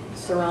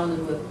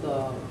surrounded with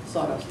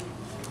sawdust.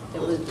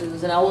 It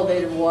was an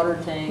elevated water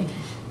tank,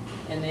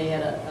 and they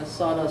had a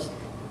sawdust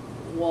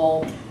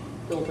wall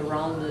built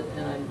around it,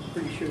 and I'm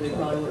pretty sure they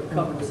probably would have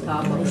covered the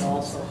top of it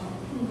also.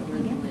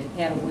 Originally, it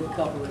had a wood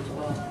cover as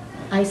well.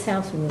 Ice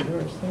house in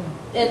reverse,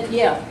 yeah. And,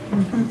 yeah,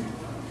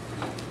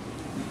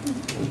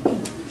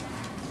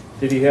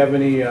 Did he have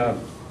any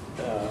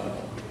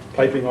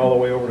piping all the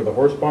way over to the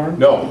horse barn?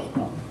 No.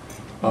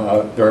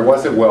 There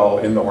was a well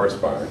in the horse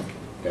barn,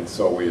 and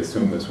so we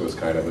assumed this was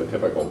kind of a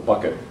typical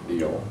bucket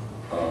deal,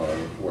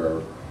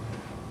 where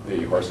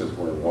the horses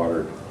were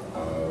watered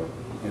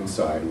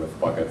inside with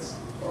buckets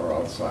or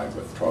outside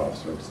with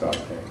troughs or stock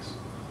tanks.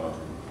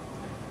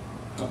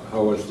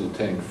 How was the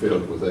tank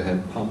filled, with a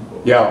hand pump?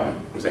 Or? Yeah,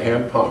 it was a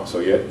hand pump, so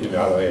you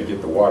not only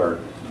get the water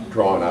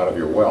drawn out of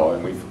your well,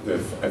 and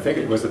I think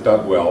it was a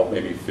dug well,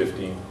 maybe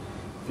 15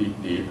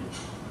 feet deep,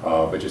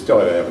 but you still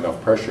had to have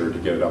enough pressure to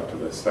get it up to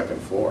the second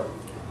floor.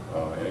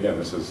 And again,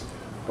 this is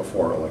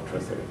before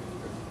electricity.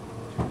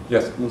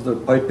 Yes? Was there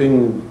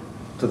piping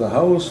to the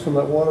house from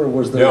that water?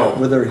 Was there, No.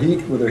 were there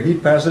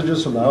heat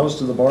passages from the house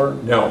to the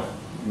barn? No.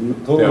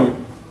 Totally. No.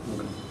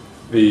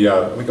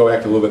 Let me go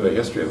back to a little bit of the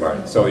history of the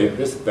barn. So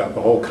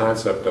the whole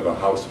concept of a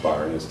house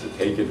barn is to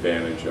take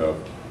advantage of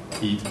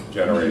heat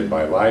generated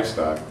by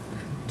livestock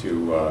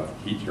to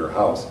heat your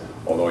house.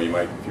 Although you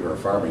might, if you were a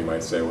farmer, you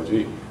might say, well,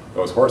 gee,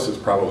 those horses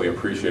probably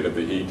appreciated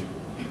the heat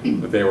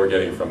that they were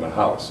getting from the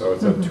house. So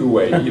it's a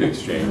two-way heat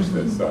exchange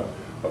that's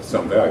of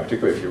some value,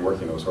 particularly if you're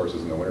working those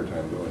horses in the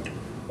wintertime doing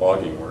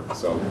logging work.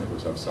 So it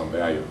was of some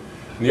value.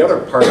 And the other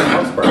part of the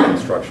house barn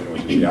construction,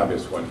 which is the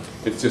obvious one,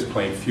 it's just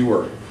plain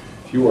fewer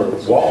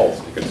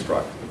walls to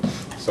construct.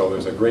 So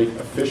there's a great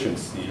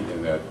efficiency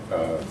in that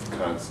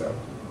concept.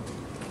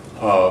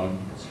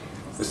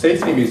 The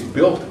Seitaniemis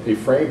built a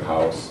frame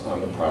house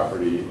on the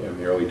property in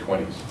the early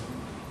 20s.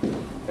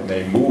 And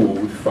they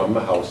moved from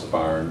the house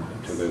barn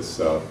to this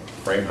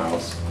frame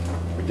house,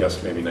 I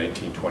guess maybe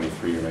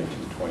 1923 or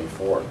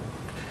 1924.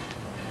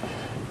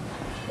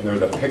 And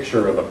there's a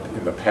picture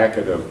in the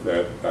packet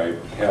that I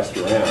passed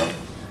around.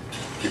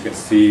 You can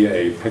see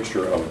a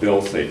picture of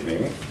Bill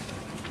Seitaniemi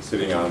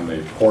sitting on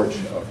the porch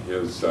of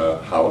his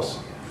house,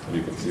 and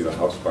you can see the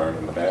house barn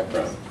in the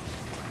background.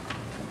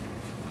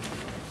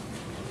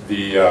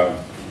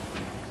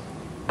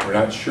 We're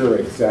not sure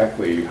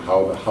exactly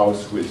how the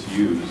house was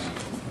used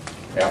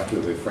after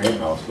the frame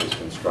house was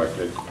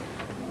constructed,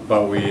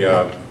 but we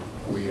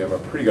have a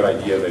pretty good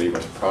idea that it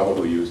was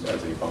probably used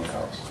as a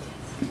bunkhouse.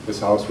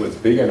 This house was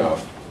big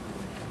enough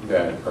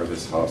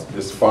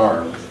this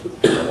farm,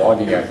 the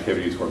logging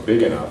activities were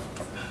big enough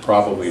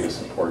probably to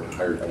support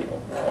hired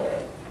people.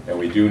 And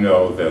we do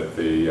know that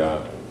the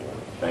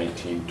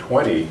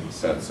 1920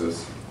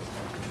 census,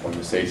 when the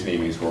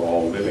Seitaniemis were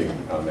all living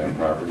on that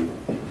property,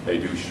 they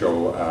do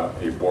show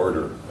a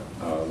boarder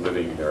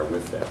living there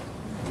with them.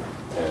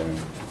 And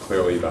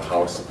clearly the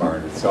house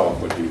barn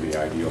itself would be the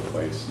ideal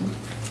place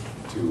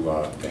to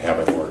have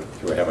a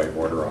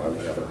boarder on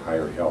the other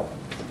hired help.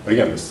 But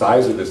again, the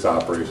size of this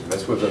operation,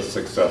 this was a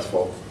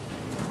successful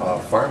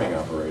farming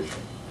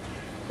operation.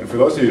 And for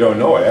those of you who don't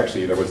know it,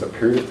 actually there was a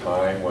period of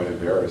time when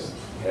Embarrass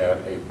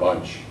had a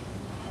bunch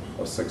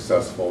of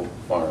successful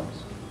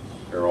farms.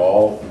 They're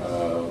all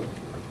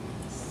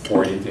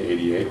 40 to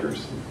 80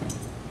 acres.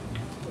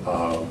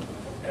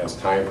 As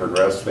time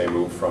progressed, they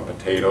moved from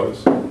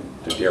potatoes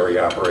to dairy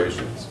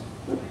operations.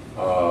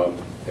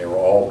 They were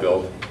all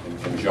built in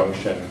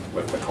conjunction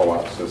with the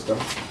co-op system.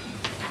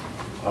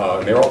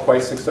 They were all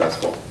quite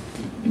successful.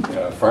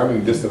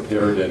 Farming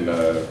disappeared in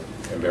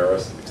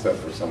Embarrass, except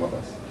for some of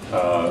us,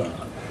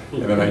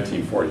 in the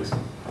 1940s.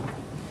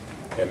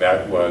 And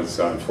that was,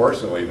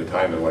 unfortunately, the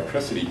time that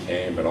electricity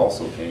came, but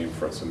also came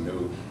for some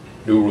new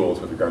rules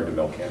with regard to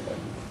milk handling.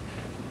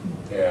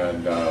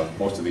 And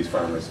most of these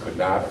farmers could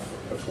not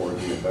afford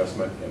the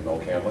investment in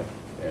milk handling,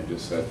 and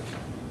just said,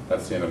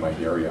 that's the end of my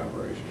dairy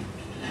operation.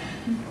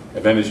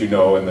 And then, as you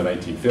know, in the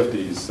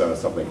 1950s,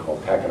 something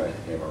called taconite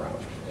came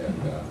around. And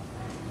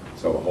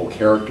so the whole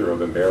character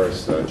of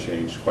Embarrass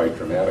changed quite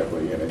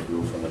dramatically, and it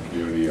grew from a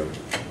community of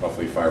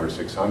roughly 500 or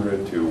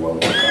 600 to well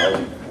over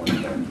 1,000 at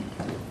one time.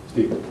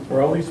 Steve?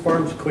 Were all these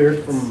farms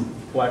cleared from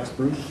black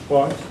spruce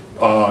logs?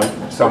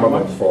 Some of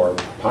them for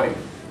pine.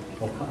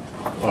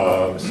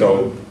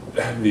 So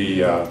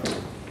the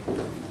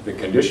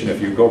condition, if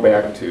you go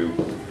back to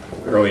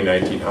the early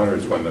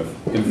 1900s when the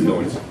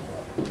influence,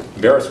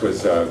 Embarrass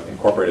was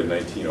incorporated in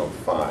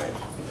 1905.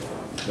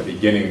 The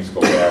beginnings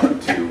go back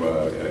to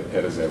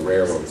it as a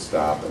railroad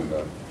stop in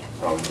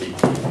around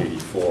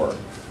 1884.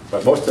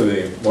 But most of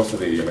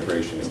the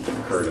immigration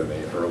occurred in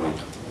the early,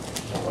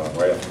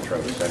 right after the turn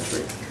of the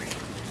century.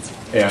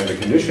 And the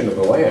condition of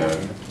the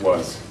land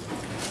was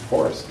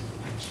forest,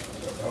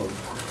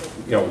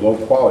 low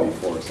quality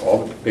forest.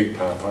 All the big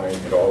pine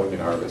had all been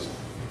harvested.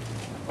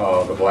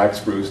 The black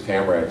spruce,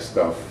 tamarack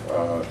stuff,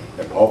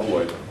 and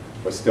pulpwood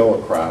was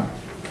still a crop,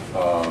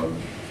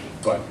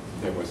 but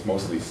it was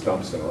mostly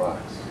stumps and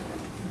rocks.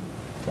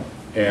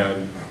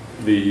 And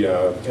the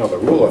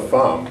rule of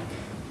thumb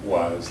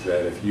was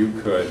that if you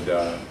could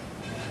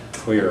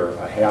clear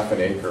a half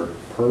an acre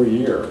per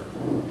year,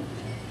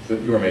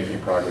 that you were making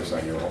progress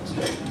on your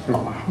homestead.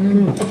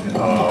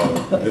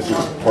 This is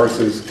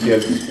horses,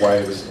 kids,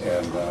 wives,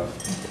 and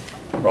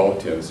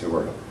relatives who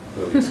were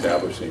really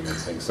establishing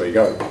these things. So you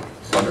got to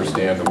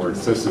understand the word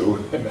Sisu,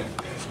 and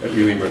it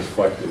really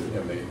reflected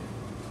in the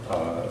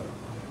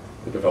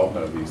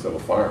development of these little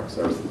farms.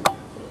 There's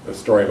a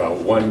story about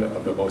one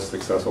of the most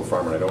successful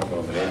farmer, I don't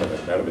know the name of it,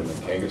 it might have been the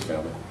Kangas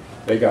family.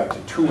 They got to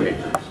 2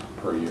 acres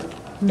per year.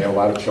 They had a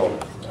lot of children.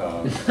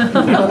 But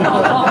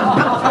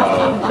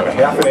a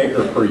half an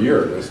acre per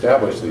year to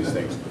establish these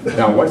things.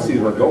 Now, once these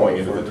were going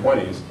into the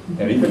 20s,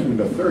 and even in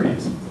the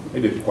 30s,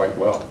 they did quite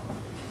well.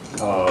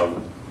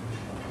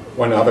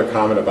 One other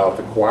comment about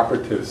the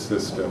cooperative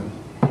system,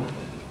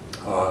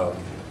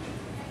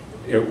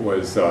 it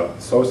was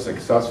so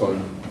successful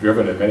and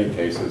driven in many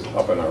cases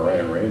up in our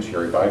Iron Range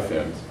here by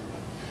Finns,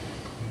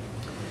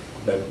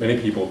 that many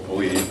people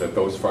believe that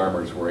those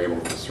farmers were able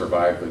to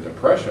survive the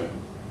Depression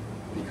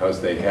because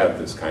they had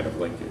this kind of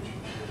linkage.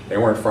 They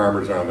weren't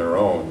farmers on their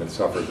own that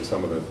suffered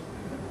some of the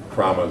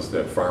traumas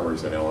that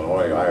farmers in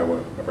Illinois,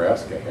 Iowa,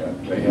 Nebraska had.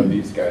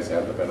 These guys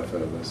had the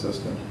benefit of the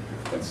system.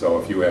 And so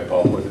if you had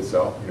pulpwood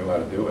itself, you knew how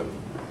to do it.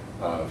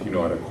 If you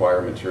know how to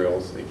acquire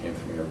materials, they came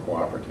from your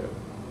cooperative.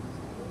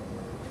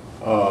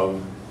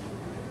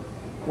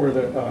 Were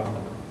the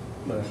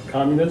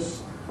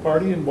Communist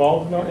Party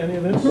involved in any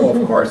of this? Well,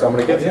 of course. I'm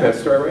going to get to that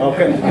story right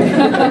okay.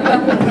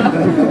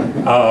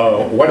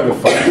 now. One of the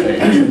fun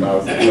things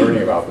about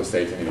learning about the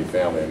Seitaniemi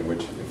family, in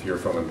which if you're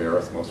from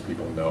Embarrass, most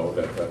people know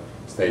that the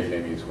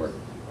Seitaniemis were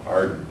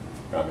ardent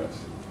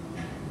communists.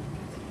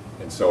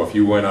 And so if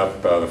you went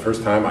up, the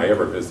first time I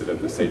ever visited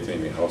the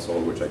Seitaniemi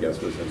household, which I guess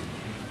was in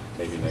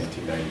maybe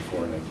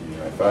 1994,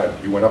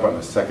 1995, you went up on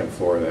the second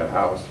floor of that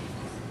house.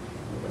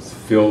 It was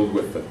filled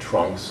with the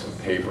trunks and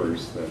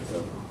papers that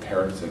the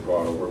parents had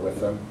brought over with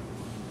them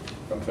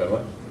from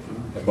Finland.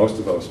 And most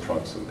of those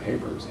trunks and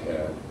papers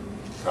had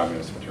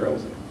communist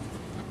materials in them.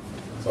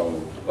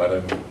 So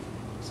Lenin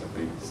was a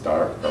big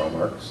star, Karl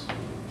Marx,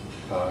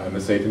 and the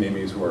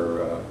Seitaniemis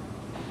were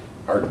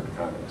ardent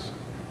communists.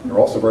 They're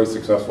also very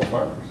successful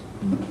farmers.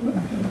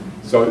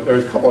 So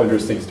there's a couple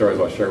interesting stories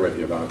I'll share with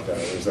you about.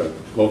 There's a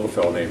local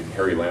fellow named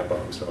Harry Lampa,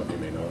 who some of you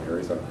may know.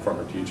 Harry's a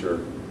former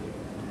teacher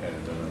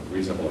and a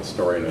reasonable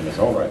historian in his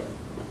own right.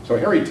 So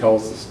Harry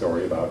tells the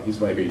story about, he's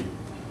maybe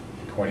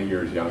 20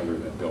 years younger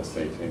than Bill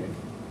Seitaniemi.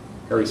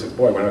 Harry says,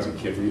 boy, when I was a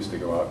kid, we used to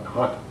go out and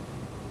hunt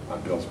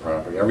on Bill's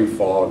property. Every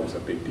fall, it was a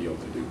big deal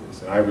to do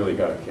this, and I really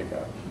got a kick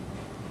out of it.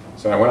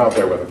 So I went out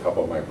there with a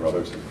couple of my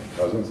brothers and my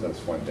cousins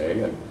this one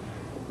day, and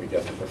we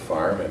get to the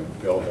farm, and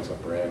Bill has a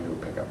brand new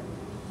pickup.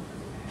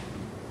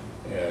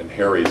 And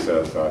Harry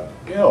says,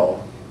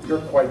 Bill,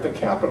 you're quite the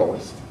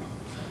capitalist.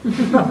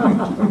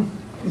 And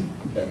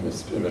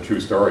the true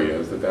story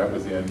is that that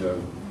was the end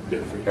of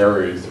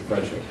Harry's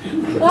friendship.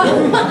 And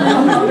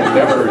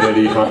never did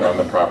he hunt on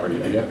the property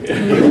again.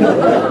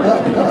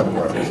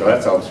 So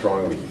that's how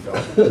strongly he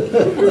felt.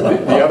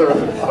 The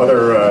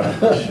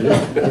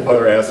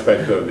other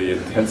aspect of the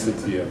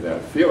intensity of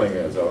that feeling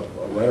is a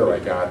letter I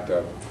got.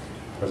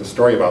 There's a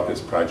story about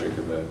this project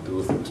in the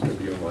Duluth News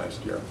Tribune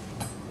last year.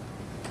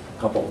 A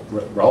couple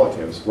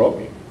relatives wrote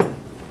me.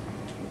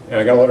 And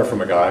I got a letter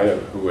from a guy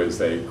who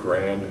is a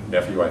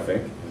grand-nephew, I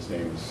think. His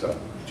name's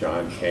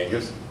John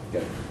Kangas.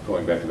 Again,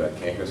 going back to that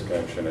Kangas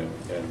connection in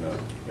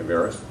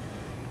Embarrass.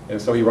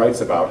 And so he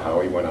writes about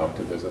how he went out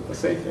to visit the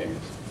Seitaniemis.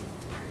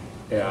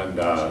 And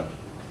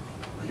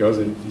he goes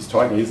and he's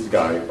talking, he's the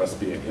guy who must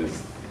be in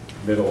his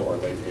middle or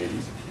late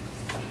 80s.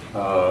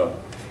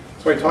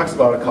 So he talks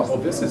about a couple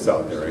of visits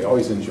out there. He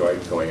always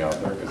enjoyed going out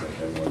there because they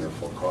had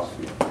wonderful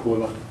coffee and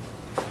kula.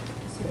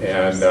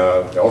 And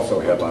they also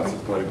had lots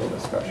of political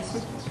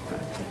discussions.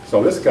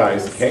 So this guy,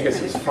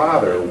 Kangas'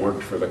 father,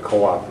 worked for the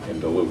co-op in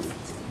Duluth,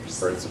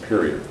 or in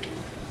Superior.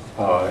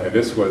 And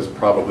this was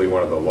probably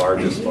one of the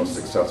largest, most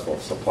successful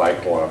supply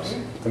co-ops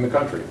in the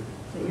country.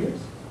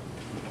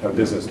 A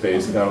business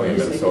based not only in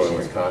Minnesota and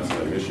Wisconsin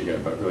and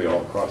Michigan, but really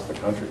all across the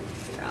country.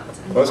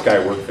 Well, this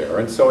guy worked there.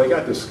 And so they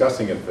got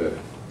discussing at the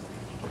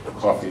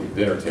coffee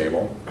dinner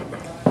table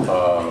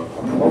a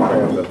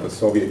program that the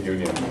Soviet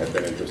Union had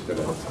been interested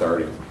in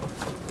starting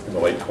in the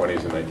late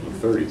 20s and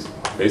 1930s.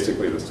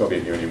 Basically, the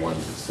Soviet Union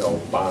wanted to sell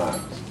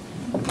bonds.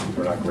 These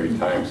were not great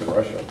times in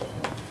Russia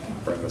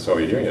or in the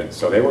Soviet Union.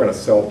 So they were going to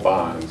sell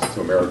bonds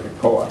to American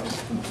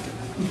co-ops.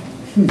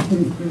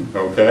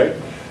 Okay?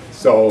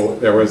 So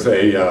there was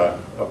a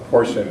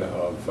portion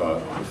of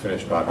of the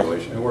Finnish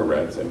population who were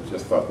Reds and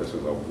just thought this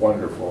was a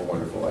wonderful,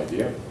 wonderful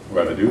idea.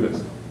 We're going to do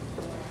this.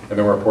 And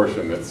there were a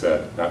portion that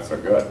said, not so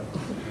good.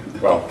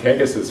 Well,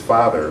 Kangus's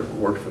father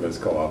worked for this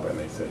co-op, and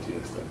they said, gee,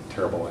 it's a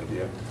terrible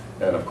idea.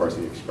 And of course,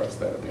 he expressed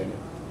that opinion.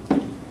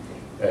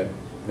 And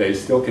they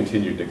still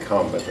continued to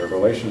come, but their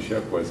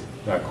relationship was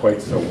not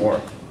quite so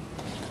warm.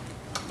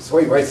 So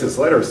he writes this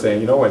letter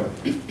saying, you know, when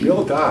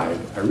Bill died,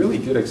 I really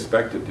did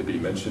expect it to be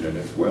mentioned in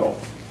his will.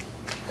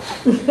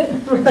 And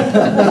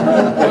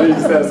he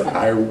says,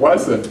 I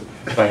wasn't.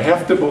 I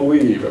have to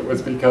believe it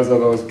was because of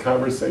those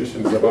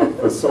conversations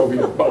about the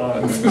Soviet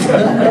bonds.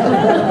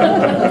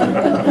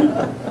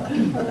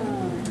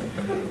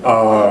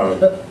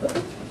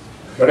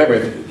 But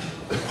anyway,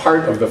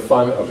 part of the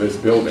fun of this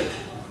building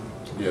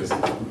is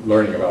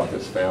learning about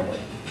this family.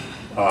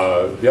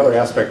 The other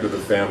aspect of the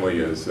family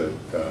is that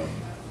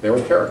they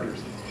were characters.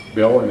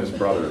 Bill and his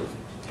brother,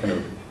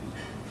 Knuti.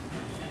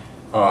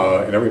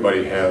 And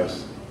everybody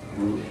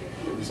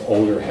who's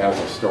older has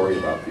a story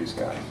about these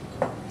guys.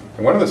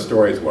 And one of the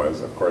stories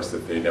was, of course,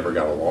 that they never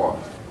got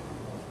along.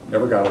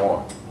 Never got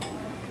along.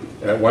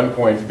 And at one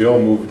point, Bill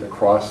moved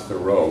across the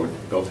road,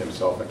 built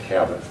himself a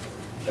cabin,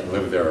 and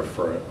lived there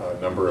for a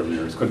number of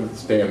years. Couldn't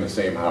stay in the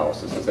same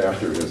house. This was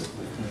after his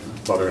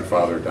mother and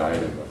father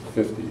died in the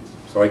 50s.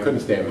 So he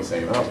couldn't stay in the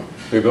same house.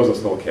 So he built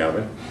this little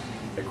cabin.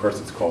 Of course,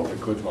 it's called The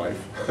Good Life.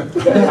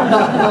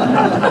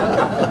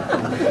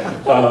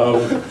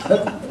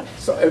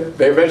 So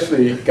they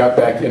eventually got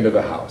back into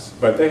the house,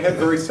 but they had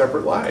very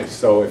separate lives.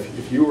 So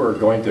if you were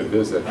going to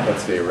visit,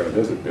 let's say you were going to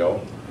visit Bill,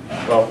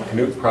 well,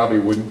 Knuti probably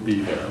wouldn't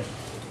be there.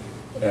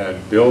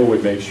 And Bill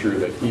would make sure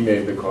that he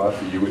made the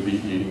coffee. You would be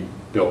eating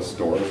Bill's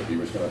store if he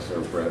was going to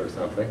serve bread or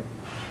something.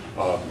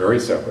 Very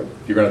separate.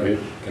 If you're going to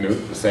be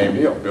Knuti, the same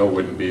deal. Bill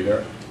wouldn't be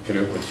there.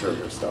 Knuti would serve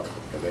their stuff,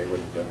 and they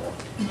wouldn't get along.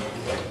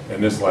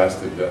 And this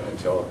lasted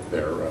until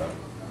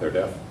their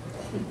death.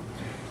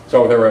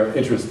 So they were an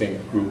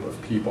interesting group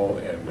of people,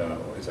 and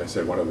as I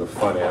said, one of the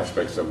fun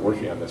aspects of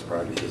working on this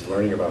project is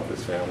learning about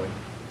this family,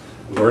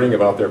 learning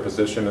about their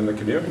position in the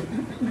community.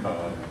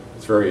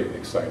 It's very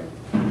exciting.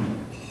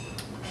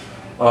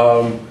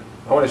 I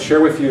want to share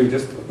with you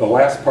just the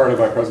last part of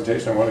my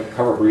presentation. I want to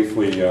cover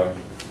briefly, go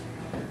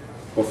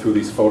through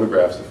these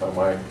photographs, if I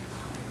might.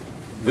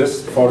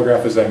 This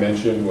photograph, as I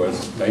mentioned,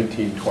 was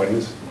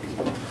 1920s,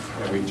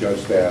 and we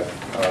judged that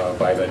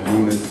by the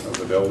newness of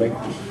the building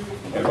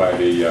and by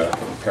the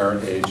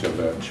apparent age of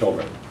the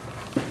children.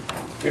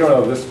 We don't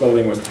know if this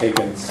building was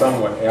taken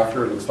somewhat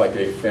after. It looks like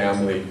a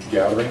family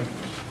gathering.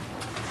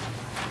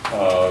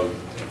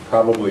 It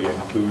probably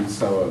includes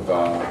some of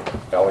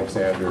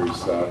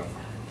Alexander's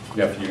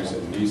nephews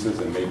and nieces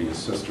and maybe his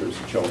sister's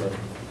children.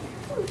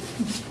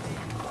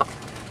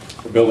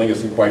 The building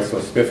isn't quite so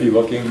spiffy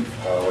looking.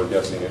 We're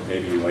guessing it may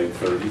be late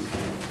 30s.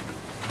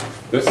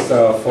 This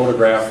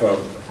photograph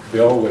of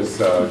Bill was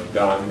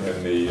done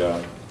in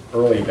the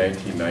early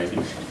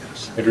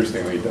 1990s.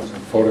 Interestingly, a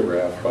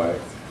photograph by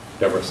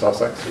Deborah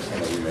Sussex, who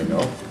some of you may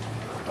know.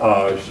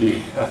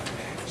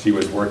 She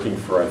was working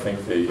for, I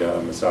think, the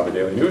Mesaba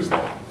Daily News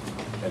then,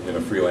 and did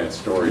a freelance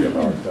story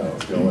about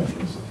Bill and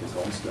his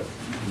homestead.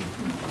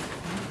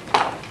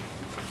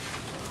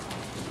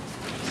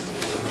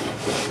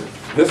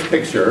 This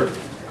picture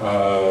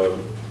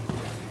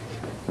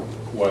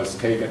was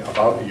taken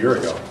about a year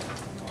ago.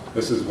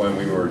 This is when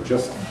we were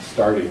just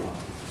starting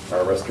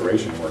our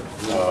restoration work.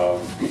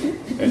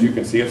 As you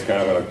can see, it's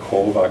kind of a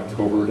cold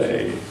October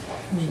day.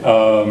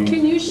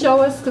 Can you show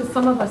us, because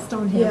some of us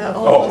don't have.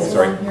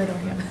 Sorry.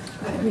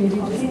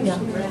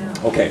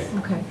 Okay.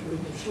 Okay.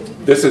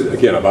 This is,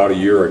 again, about a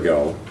year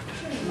ago.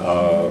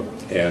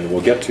 And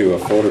we'll get to a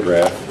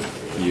photograph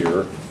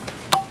here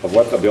of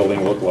what the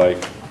building looked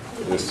like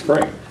this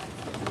spring.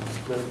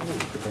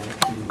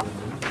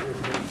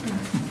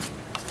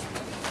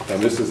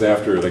 And this is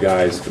after the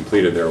guys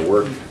completed their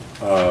work.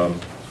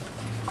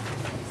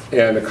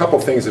 And a couple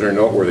things that are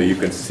noteworthy. You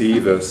can see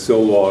the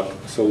sill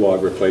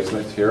log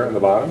replacements here on the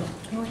bottom.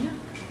 Oh, yeah.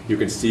 You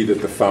can see that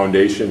the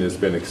foundation has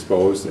been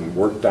exposed and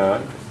worked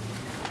on.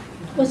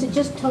 Was it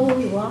just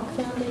totally rock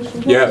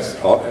foundation? Yes,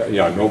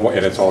 yeah, no more,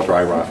 and it's all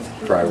dry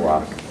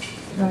rock.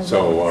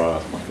 So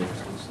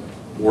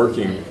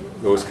working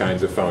those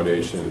kinds of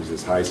foundations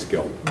is high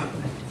skill.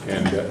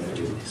 And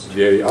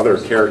the other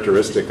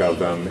characteristic of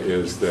them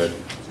is that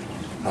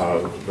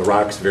the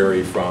rocks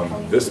vary from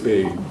this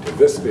big to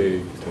this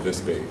big to this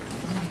big.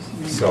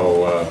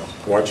 So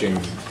watching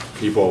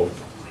people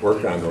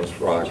work on those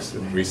rocks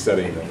and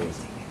resetting them is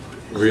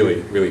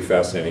really, really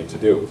fascinating to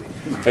do.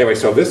 Anyway,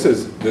 so this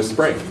is this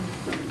spring.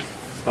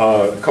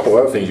 A couple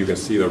other things. You can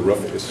see the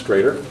roof is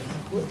straighter.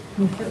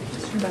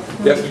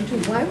 Yes?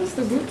 Why was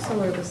the roof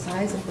solar the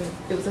size of the,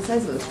 it was the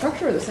size of the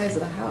structure or the size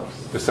of the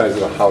house? The size of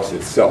the house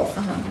itself.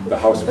 The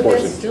house But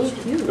portion. that's still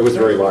huge. It was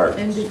very large.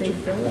 And did they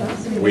fill it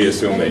up? We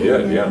assume they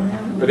did, yeah.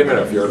 But I mean,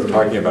 if you're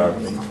talking about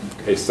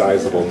a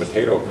sizable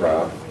potato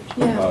crop,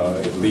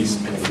 at least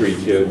 3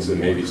 kids and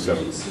maybe some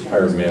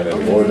hired men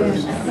and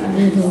boarders,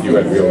 you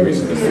had real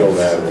reason to fill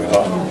that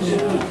up.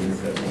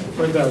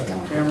 Were the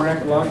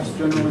tamarack logs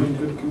generally in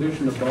good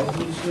condition above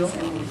the sill?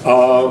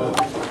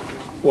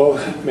 Well,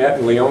 Matt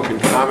and Leon can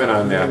comment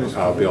on that,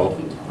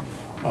 Bill.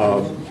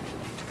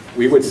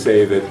 We would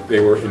say that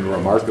they were in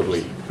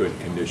remarkably good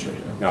condition.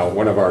 Now,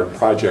 one of our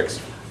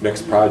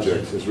next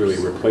projects is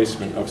really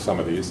replacement of some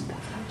of these.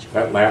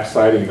 That lap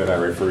siding that I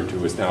referred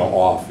to is now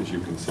off, as you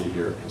can see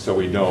here. So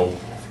we know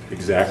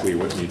exactly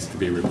what needs to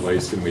be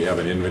replaced, and we have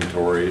an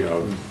inventory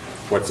of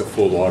what's a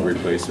full log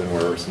replacement,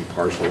 where are some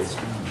partials.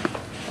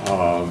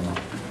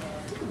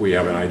 We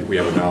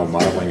have now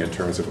modeling in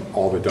terms of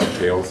all the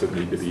dovetails that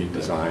need to be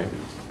designed.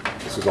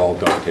 This is all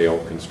dovetail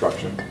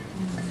construction.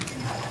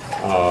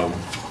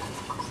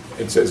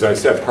 As I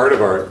said, part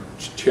of our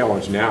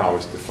challenge now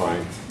is to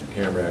find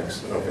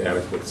tamaracks of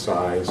adequate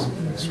size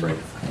and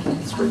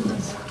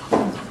straightness,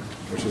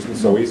 which isn't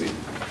so easy.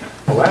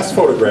 The last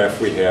photograph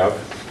we have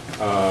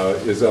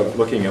is of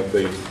looking at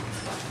the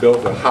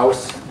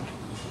house,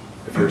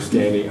 if you're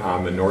standing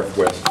on the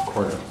northwest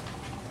corner.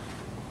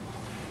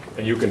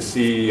 And you can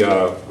see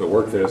the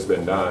work that has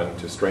been done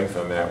to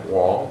strengthen that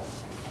wall.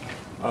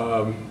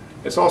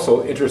 It's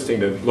also interesting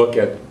to look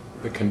at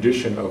the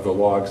condition of the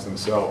logs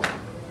themselves.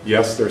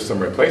 Yes, there's some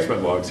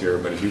replacement logs here,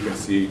 but as you can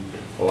see,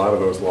 a lot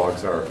of those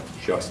logs are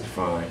just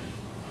fine.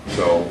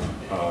 So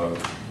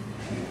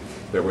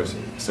there was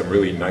some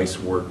really nice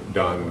work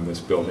done when this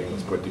building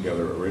was put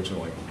together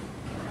originally.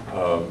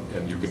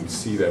 And you can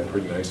see that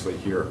pretty nicely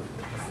here.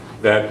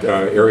 That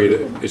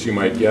area, as you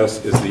might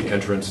guess, is the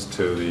entrance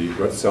to the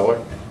root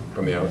cellar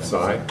from the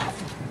outside.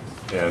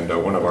 And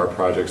one of our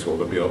projects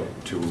will be able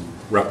to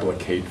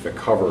replicate the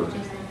cover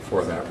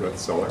for that root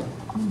cellar.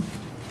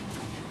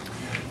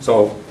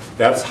 So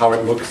that's how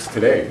it looks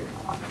today.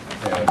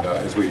 And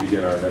as we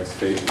begin our next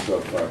phases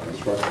of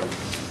construction.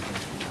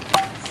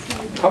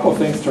 A couple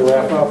things to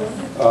wrap up.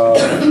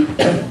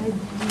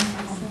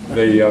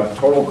 The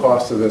total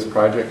cost of this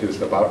project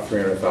is about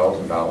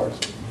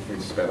 $300,000.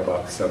 We've spent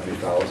about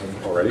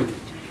 $70,000 already.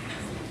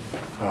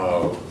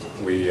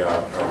 We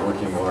are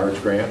working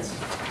large grants.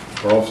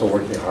 We're also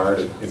working hard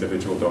at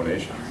individual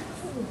donations.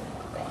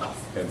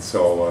 And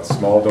so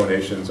small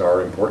donations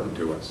are important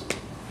to us.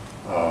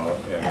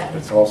 And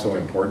it's also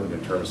important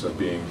in terms of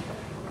being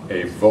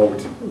a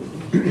vote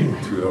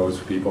to those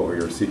people who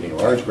you're seeking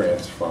large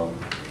grants from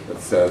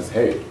that says,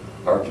 hey,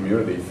 our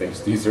community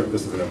thinks this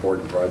is an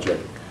important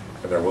project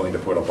and they're willing to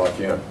put $1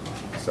 in.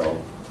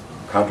 So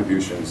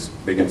contributions,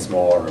 big and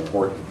small, are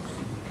important.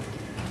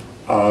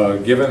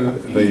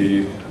 Given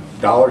the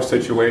dollar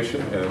situation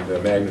and the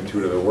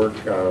magnitude of the work,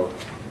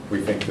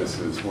 we think this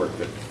is work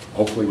that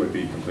hopefully would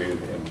be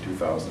completed in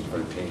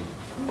 2013.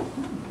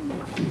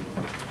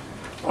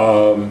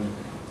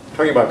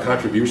 Talking about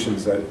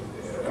contributions, that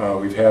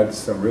we've had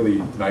some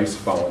really nice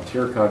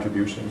volunteer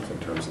contributions in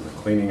terms of the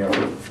cleaning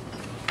effort.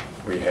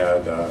 We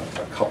had a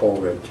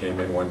couple that came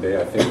in one day,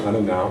 I think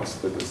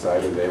unannounced, that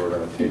decided they were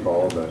going to take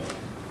all of the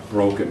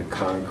broken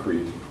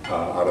concrete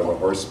out of a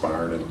horse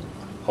barn and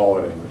haul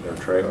it in their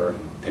trailer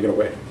and take it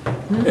away.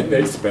 And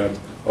they spent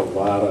a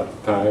lot of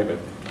time and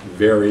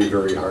very,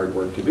 very hard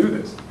work to do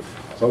this.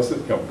 So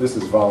this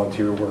is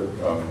volunteer work,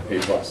 A+.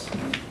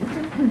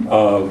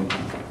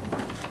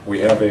 We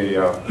have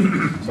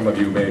some of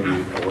you may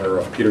be aware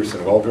of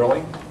Peterson Well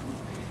Drilling.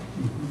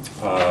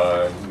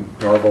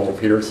 Norval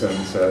Peterson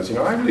says,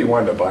 I really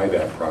wanted to buy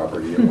that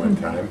property at one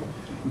time.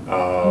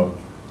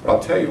 But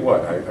I'll tell you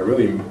what, I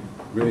really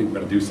going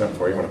to do something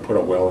for you. I'm going to put a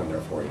well in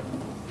there for you.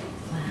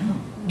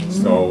 Wow.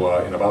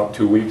 So in about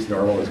 2 weeks,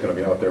 Norval is going to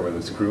be out there with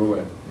his crew,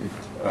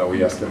 and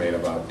we estimate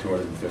about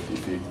 250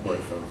 feet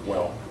worth of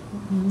well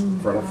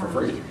for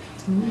free.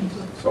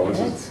 So this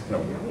is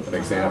an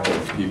example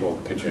of people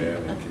pitching in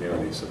and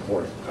community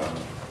support.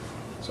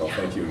 So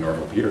thank you,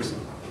 Norval Peterson.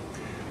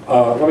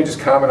 Let me just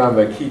comment on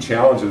the key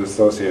challenges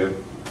associated.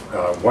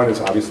 One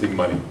is obviously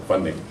money,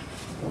 funding.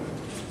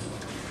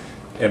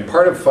 And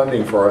part of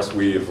funding for us,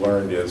 we have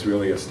learned, is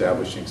really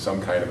establishing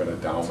some kind of an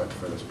endowment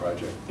for this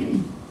project.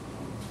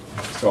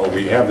 So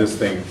we have this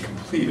thing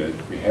completed,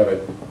 we have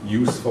it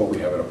useful, we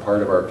have it a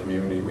part of our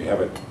community, we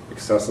have it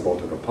accessible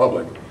to the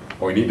public,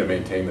 but we need to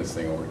maintain this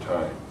thing over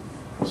time.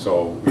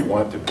 So we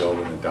want to build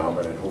an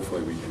endowment, and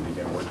hopefully we can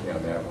begin working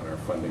on that when our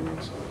funding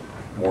is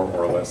more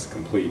or less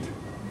complete.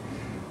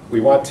 We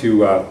want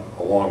to,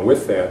 along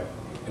with that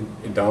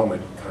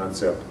endowment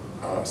concept,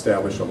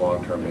 establish a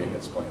long-term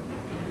maintenance plan.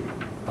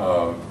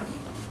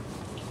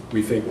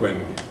 We think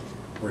when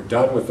we're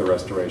done with the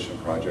restoration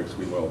projects,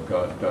 we will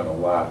have done a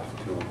lot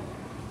to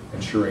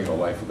ensuring the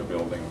life of the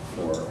building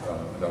for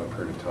another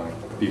period of time.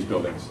 These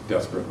buildings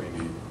desperately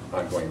need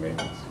ongoing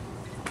maintenance.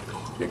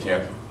 You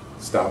can't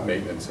stop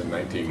maintenance in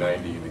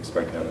 1990 and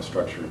expect to have a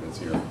structure that's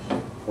here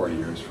 40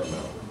 years from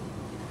now.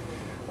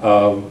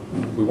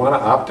 We want to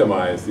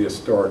optimize the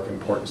historic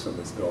importance of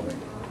this building.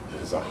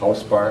 It is a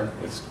house barn.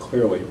 It's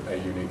clearly a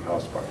unique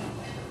house barn.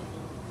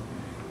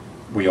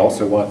 We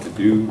also want to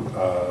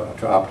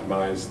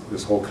optimize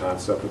this whole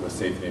concept of the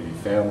Seitaniemi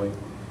family.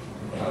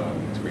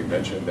 As we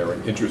mentioned, they're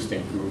an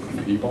interesting group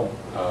of people.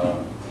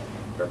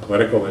 Their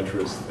political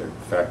interests, the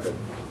fact that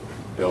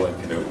Bill and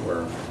Knuti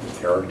were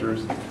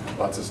characters,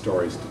 lots of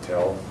stories to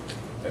tell,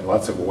 and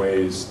lots of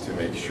ways to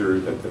make sure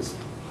that this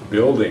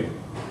building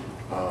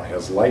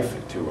has life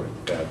to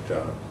it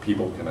that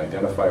people can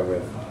identify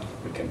with,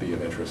 that can be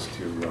of interest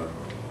to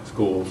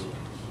schools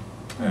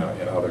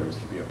and others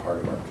to be a part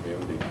of our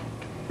community.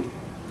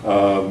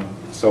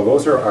 So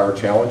those are our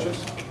challenges.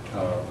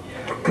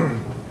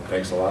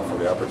 Thanks a lot for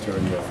the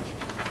opportunity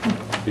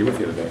to be with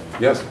you today.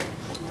 Yes?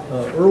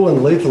 Erwin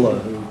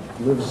Lathla, who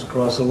lives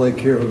across the lake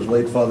here, whose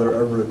late father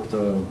Everett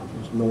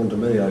is known to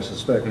many, I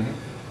suspect,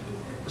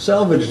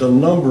 salvaged a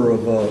number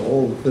of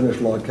old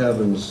finished log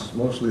cabins,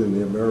 mostly in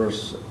the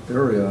Embarrass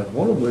area,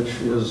 one of which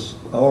is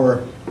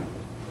our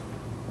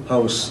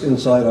house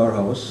inside our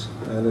house,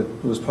 and it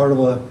was part of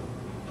a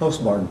house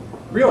barn.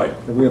 Really?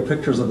 And we have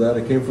pictures of that.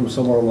 It came from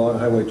somewhere along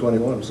Highway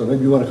 21, so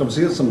maybe you want to come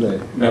see it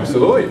someday.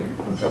 Absolutely.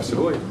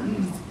 Absolutely.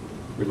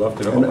 We'd love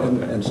to know about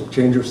that. And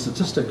change your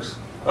statistics.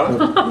 Huh?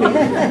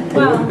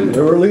 Well,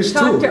 There were at least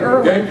talk two. to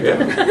Erwin. Okay,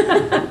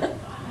 yeah.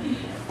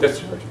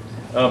 Yes,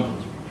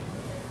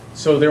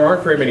 So there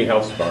aren't very many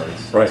house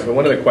barns. Right. So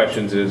one of the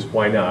questions is,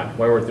 why not?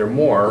 Why weren't there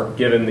more,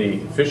 given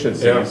the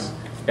efficiencies? Yeah.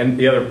 And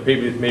the other,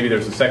 maybe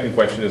there's a second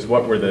question, is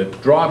what were the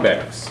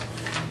drawbacks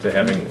to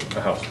having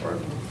a house barn?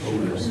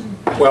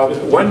 Well,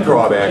 one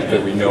drawback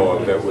that we know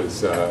of that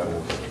was,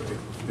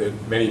 that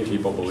many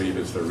people believe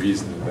is the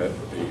reason that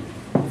the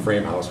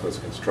frame house was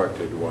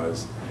constructed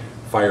was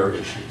fire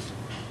issues.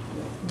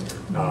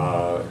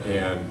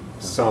 And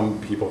some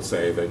people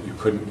say that you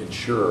couldn't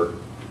insure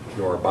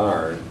your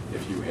barn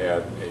if you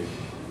had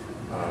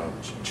a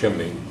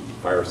chimney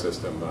fire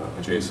system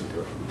adjacent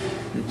to it.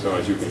 So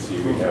as you can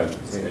see, we had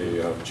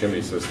a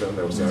chimney system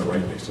that was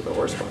right next to the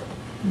horse barn.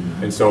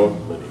 And so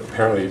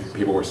apparently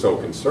people were so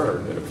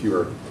concerned that if you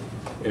were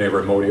in a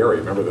remote area,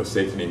 remember the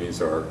Seitaniemis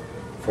are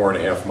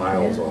 4.5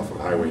 miles off of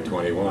Highway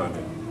 21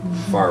 and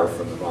far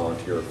from the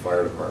volunteer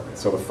fire department.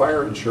 So the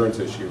fire insurance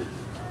issue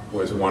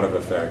was one of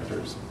the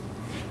factors.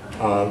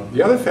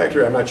 The other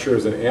factor I'm not sure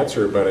is an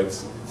answer, but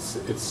it's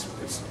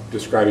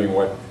describing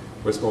what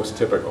was most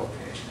typical.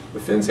 The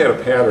Finns had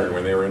a pattern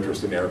when they were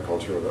interested in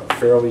agriculture of a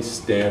fairly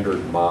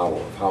standard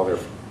model of how their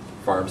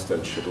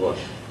farmstead should look,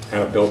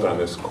 kind of built on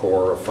this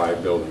core of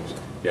 5 buildings.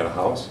 You had a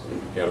house,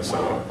 you had a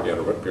sauna, you had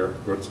a root beer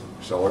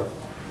cellar,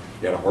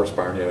 you had a horse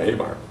barn, you had a hay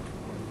barn.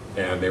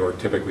 And they were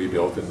typically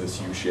built in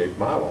this U-shaped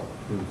model.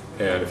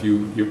 And if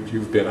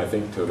you've been, I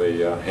think, to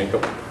the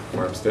Hankup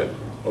farmstead,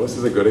 well, this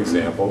is a good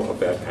example of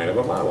that kind of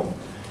a model.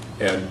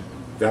 And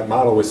that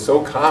model was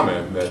so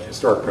common that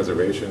historic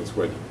preservationists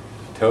would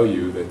tell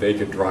you that they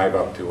could drive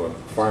up to a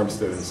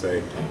farmstead and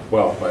say,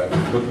 well, by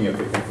looking at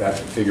that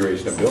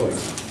configuration of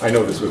buildings, I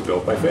know this was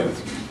built by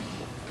Finns.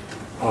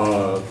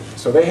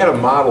 So they had a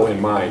model in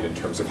mind in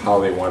terms of how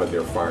they wanted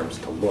their farms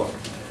to look.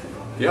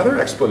 The other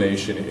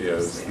explanation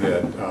is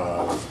that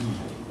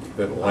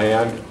that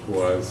land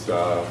was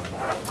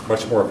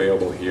much more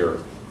available here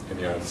in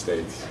the United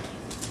States,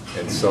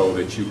 and so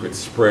that you could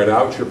spread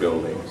out your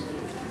buildings,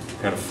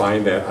 kind of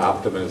find that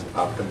optimal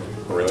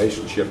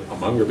relationship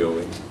among your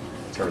buildings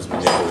in terms of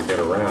being able to get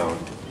around.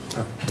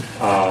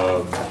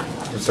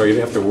 So you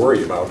didn't have to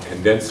worry about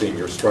condensing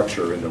your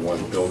structure into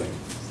one building.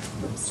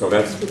 So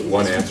that's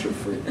one answer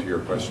to your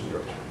question,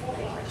 George.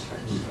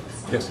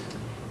 Yes?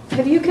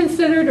 Have you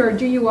considered, or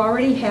do you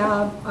already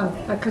have,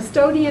 a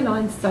custodian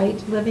on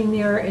site living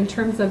there in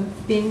terms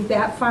of being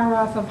that far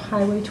off of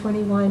Highway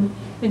 21,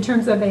 in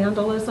terms of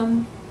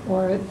vandalism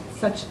or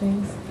such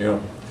things? Yeah.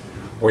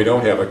 We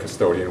don't have a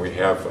custodian. We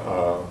have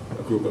a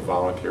group of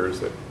volunteers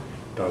that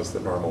does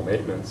the normal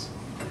maintenance.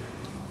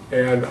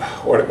 And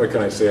what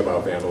can I say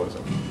about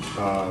vandalism?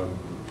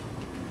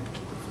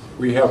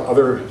 We have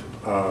other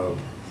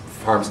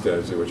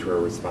farmsteads which we're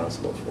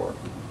responsible for.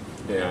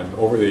 And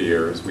over the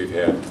years, we've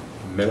had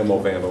minimal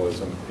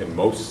vandalism in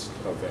most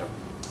of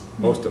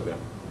them.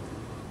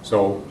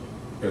 So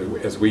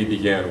as we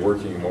began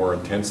working more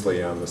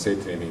intensely on the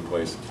Seitaniemi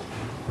place,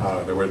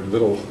 there were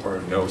little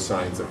or no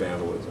signs of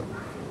vandalism.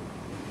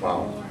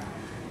 Wow.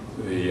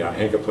 The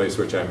Hanka place,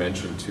 which I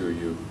mentioned to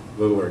you,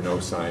 little or no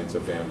signs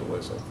of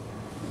vandalism.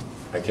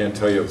 I can't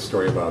tell you the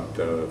story about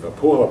the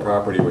Pula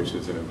property, which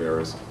is in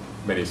Embarrass,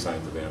 many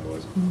signs of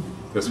vandalism.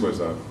 This was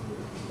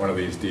one of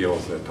these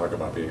deals that talk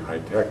about being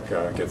high-tech,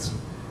 gets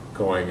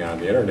going on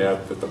the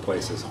internet that the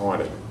place is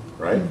haunted,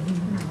 right?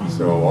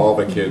 So all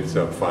the kids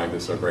find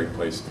this a great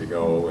place to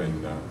go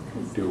and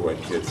do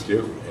what kids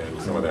do.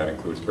 And some of that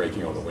includes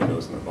breaking all the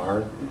windows in the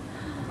barn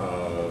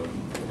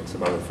and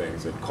some other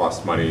things that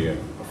cost money and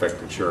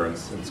affect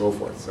insurance and so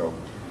forth. So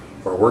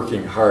we're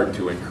working hard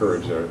to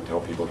encourage, tell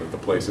people that the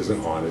place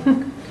isn't haunted.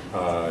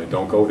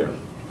 Don't go there.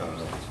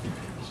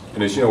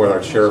 And as you know, with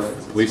our sheriff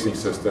policing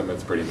system,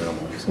 it's pretty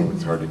minimal, so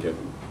it's hard to get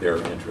their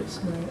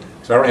interest.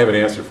 So I don't have an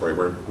answer for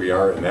you. We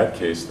are, in that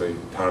case, the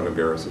town of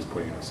Embarrass is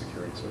putting in a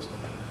security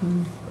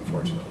system,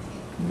 unfortunately.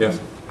 Yes?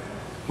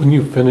 When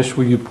you finish,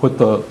 will you put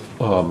the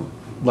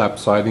lap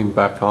siding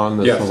back on?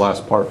 That's Yes. the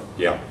last part?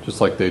 Yeah.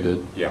 Just like they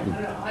did? Yeah.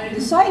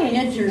 The siding,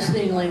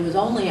 interestingly, was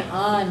only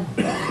on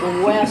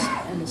the west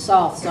and the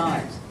south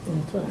sides.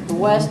 The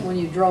west, when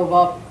you drove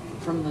up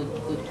from the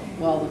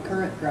well, the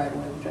current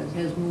driveway, which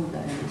has moved, I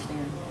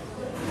understand,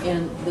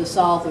 in the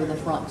south or the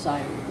front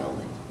side of the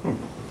building.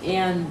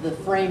 And the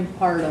framed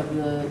part of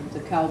the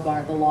cow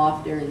barn, the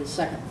loft area, the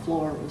second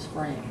floor was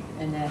framed,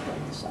 and that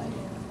had the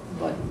siding.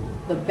 But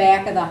the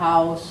back of the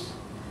house,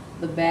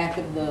 the back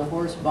of the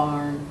horse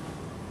barn,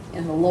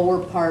 and the lower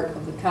part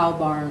of the cow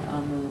barn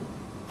on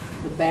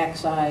the back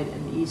side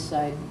and the east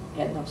side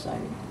had no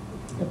siding.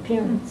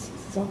 Appearance,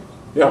 so.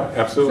 Yeah,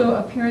 absolutely. So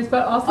appearance,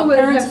 but also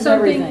Appearance is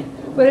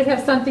everything. would it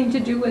have something to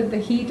do with the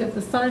heat of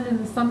the sun in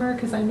the summer?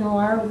 Because I know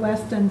our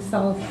west and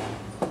south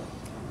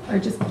are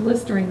just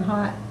blistering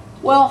hot.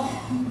 Well,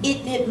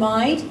 it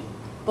might,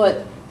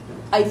 but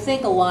I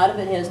think a lot of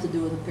it has to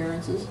do with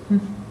appearances.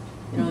 You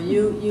know,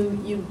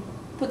 you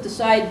put the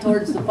side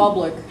towards the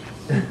public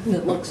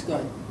that looks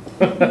good.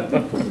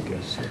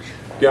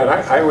 Yeah, and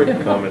I would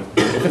comment,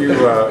 if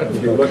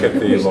you look at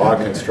the log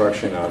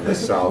construction on the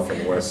south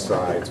and west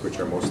sides, which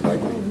are most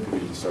likely to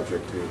be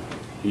subject to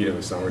heat in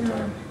the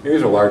summertime,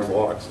 these are large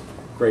logs,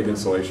 great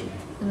insulation.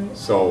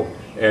 So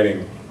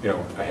adding,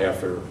 a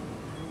half or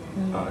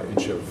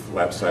inch of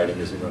lap siding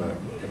isn't going to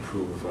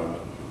improve.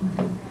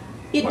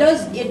 It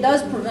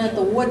does prevent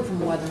the wood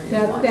from weathering.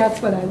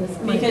 That's what I was.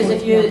 Because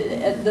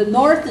if the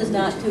north is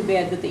not too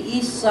bad, but the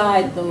east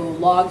side, the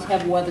logs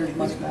have weathered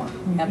much more,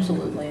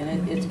 absolutely,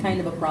 and it's kind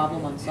of a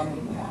problem on some of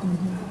the logs.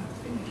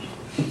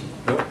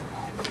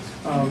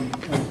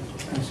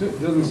 It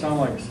doesn't sound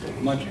like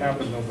much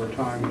happened over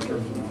time in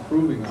terms of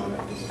improving on it.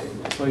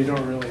 So you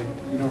don't really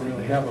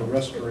have a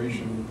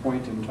restoration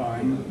point in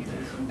time.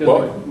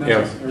 Well,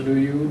 yeah. Or do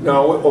you?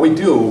 No, well, we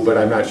do, but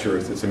I'm not sure.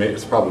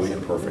 It's probably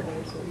imperfect.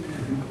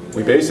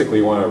 We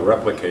basically want to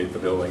replicate the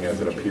building as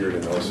it appeared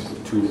in those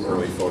two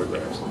early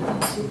photographs,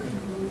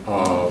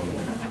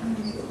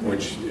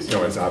 which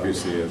is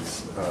obviously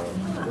its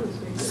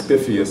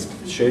spiffiest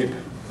shape,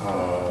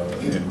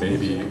 and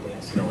maybe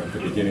at the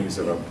beginnings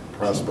of a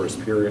prosperous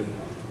period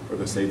for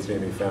the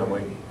Seitaniemi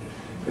family.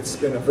 It's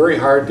been very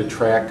hard to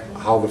track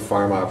how the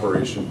farm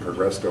operation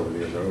progressed over the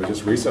years. And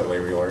just recently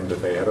we learned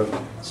that they had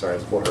a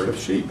sizable herd of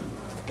sheep.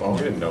 Well, we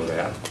didn't know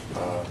that.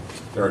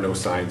 There are no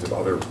signs of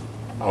other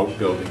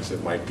outbuildings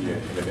that might be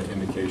an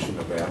indication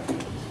of that.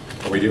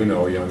 But we do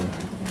know a young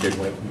kid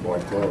went and bought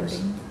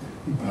clothes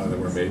that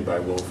were made by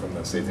wool from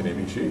the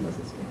Seitaniemi sheep.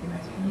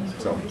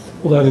 So,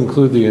 Will that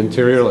include the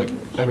interior?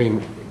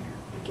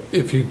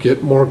 If you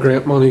get more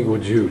grant money,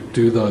 would you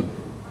do the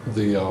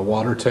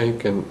water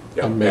tank and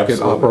make absolutely. it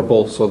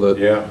operable so that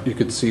Yeah. you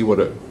could see what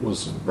it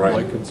was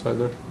like inside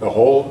there? The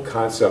whole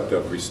concept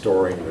of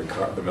restoring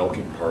the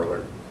milking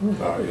parlor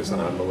is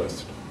on the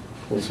list.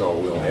 So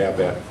we'll have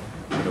that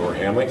manure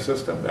handling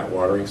system, that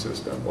watering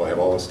system. We'll have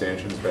all the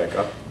stanchions back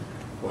up.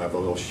 We'll have the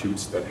little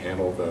chutes that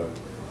handle the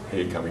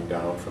hay coming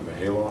down from the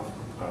hayloft.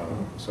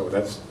 So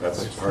that's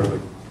part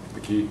of the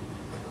key.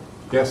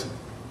 Yes?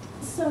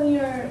 So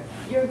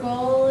your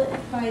goal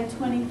by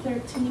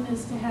 2013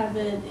 is to have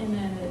it in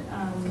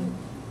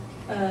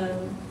a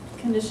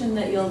condition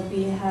that you'll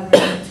be having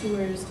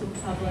tours to the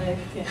public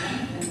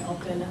and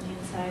open on the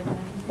inside?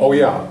 Oh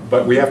yeah,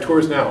 but we have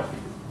tours now.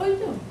 Oh, you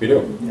do? We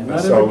do. Yeah,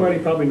 not everybody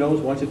probably knows.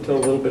 Why don't you tell a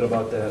little bit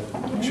about that?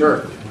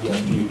 Sure. Do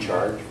you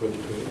charge for the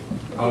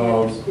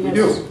tour? We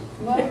do.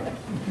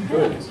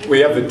 Good. We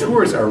have the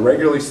tours are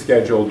regularly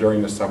scheduled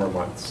during the summer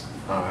months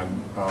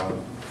on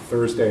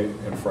Thursday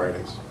and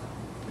Fridays.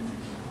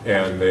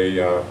 And they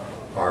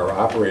are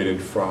operated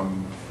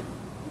from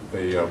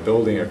the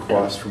building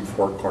across from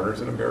Four Corners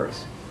in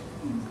Embarrass,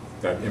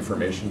 that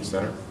information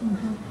center.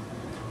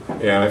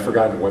 And I've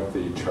forgotten what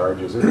the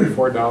charge is. Is it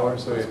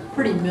 $4? It's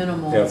pretty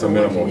minimal. Yeah, it's a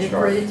minimal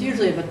charge. It's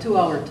usually a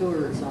 2-hour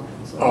tour or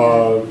something.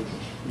 So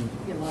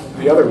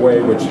the other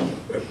way, which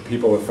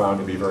people have found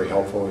to be very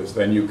helpful, is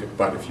then you could,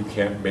 but if you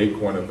can't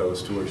make one of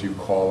those tours, you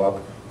call up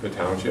the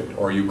township,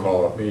 or you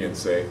call up me and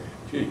say,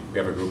 gee, we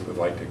have a group that would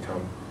like to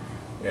come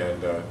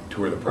and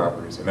tour the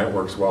properties. And that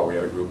works well. We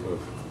had a group of,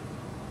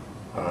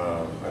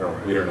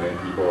 8 or 9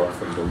 people up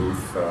from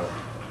Duluth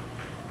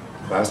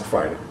last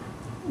Friday.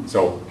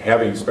 So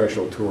having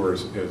special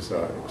tours is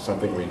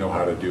something we know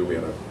how to do. We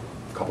had a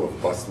couple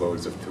of bus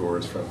loads of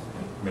tours from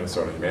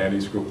Minnesota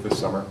Humanities Group this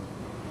summer.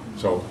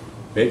 So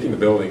making the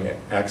building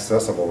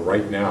accessible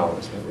right now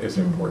is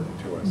important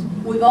to us.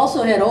 we've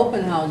also had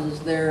open houses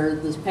there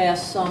this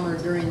past summer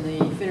during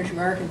the Finnish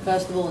American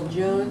Festival in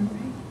June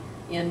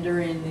and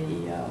during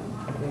the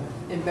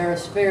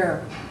Embarrass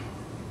Fair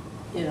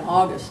in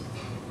August.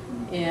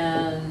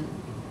 And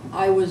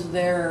I was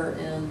there,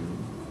 and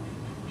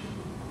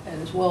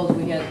as well as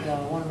we had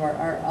one of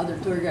our other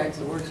tour guides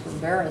that works for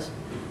Embarrass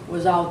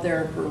was out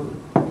there for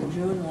the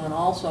June one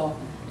also,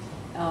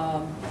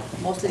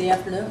 most of the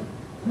afternoon.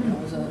 It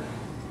was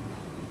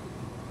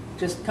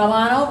just come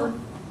on over.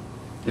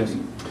 Yes.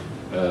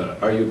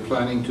 Are you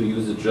planning to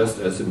use it just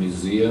as a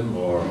museum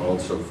or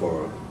also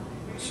for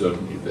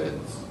certain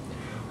events?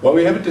 Well,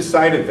 we haven't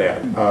decided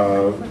that.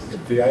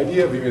 The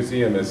idea of a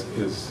museum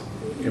is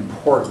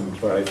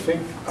important, but I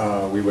think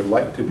we would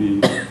like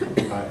to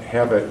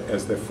have it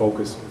as the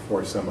focus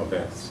for some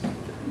events.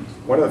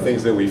 One of the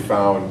things that we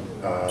found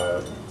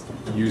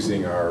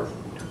using our,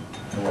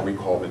 what we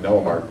call the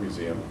Nelmark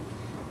Museum,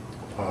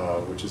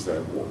 which is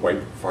the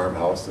white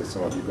farmhouse that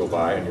some of you go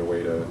by on your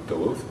way to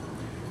Duluth.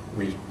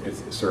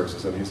 It serves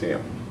as a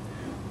museum.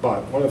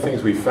 But one of the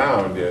things we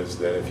found is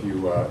that if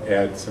you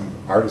add some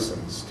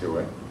artisans to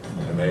it,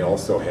 and they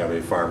also have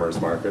a farmer's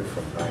market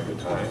from time to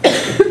time,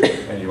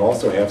 and you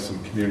also have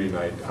some community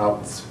night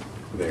outs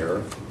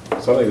there,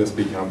 suddenly this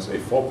becomes a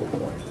focal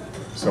point.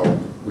 So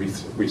we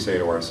say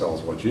to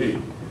ourselves, well, gee,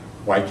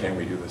 why can't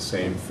we do the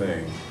same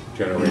thing,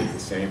 generate the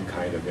same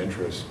kind of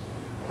interest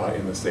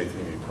in the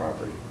Seitaniemi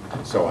property?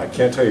 So I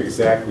can't tell you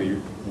exactly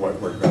what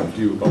we're going to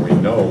do, but we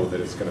know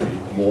that it's going to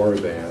be more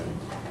than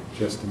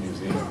just a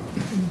museum.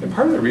 And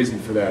part of the reason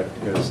for that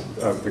is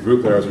the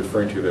group that I was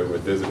referring to that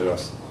visited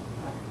us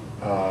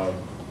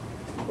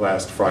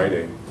last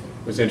Friday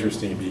was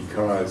interesting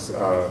because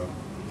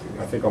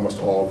I think almost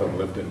all of them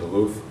lived in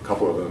Duluth. A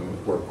couple of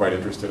them were quite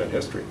interested in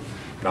history,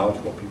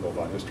 knowledgeable people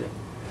about history.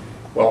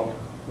 Well,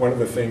 one of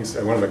the things,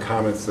 and one of the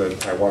comments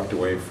that I walked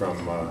away from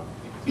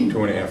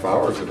 2.5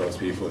 hours of those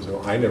people is,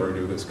 oh, I never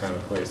knew this kind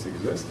of place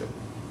existed.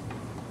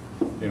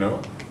 You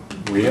know,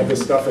 we have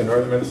this stuff in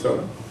northern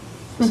Minnesota.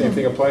 The same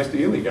thing applies to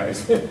Ely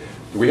guys. Do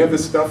we have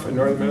this stuff in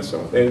northern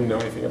Minnesota? They didn't know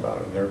anything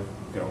about it. They're,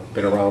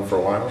 been around for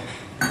a while,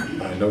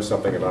 know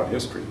something about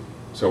history.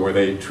 So were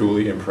they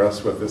truly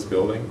impressed with this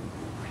building?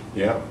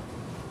 Yeah.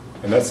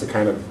 And that's the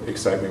kind of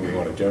excitement we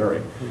want to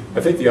generate.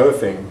 I think the other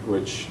thing,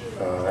 which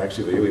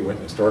actually the Ely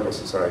Winton Historical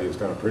Society has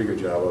done a pretty good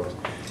job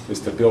of, is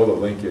to build a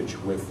linkage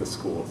with the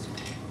schools.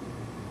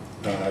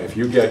 If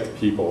you get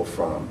people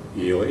from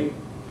Ely,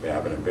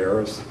 Abbott,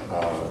 Embarrass,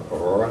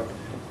 Aurora,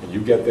 and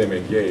you get them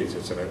engaged,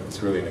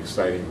 it's really an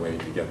exciting way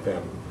to get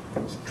them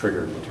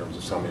triggered in terms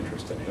of some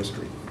interest in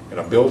history. And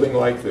a building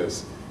like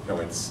this,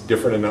 it's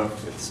different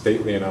enough, it's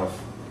stately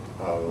enough,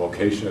 the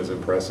location is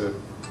impressive.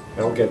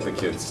 It'll get the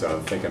kids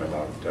thinking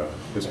about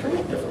history in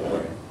a different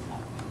way.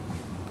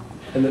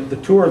 And the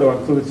tour, though,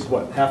 includes,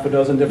 what, half a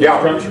dozen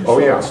different structures? Oh,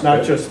 yeah. So it's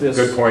not just this.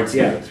 Good point,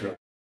 Steve. Yeah. That's right.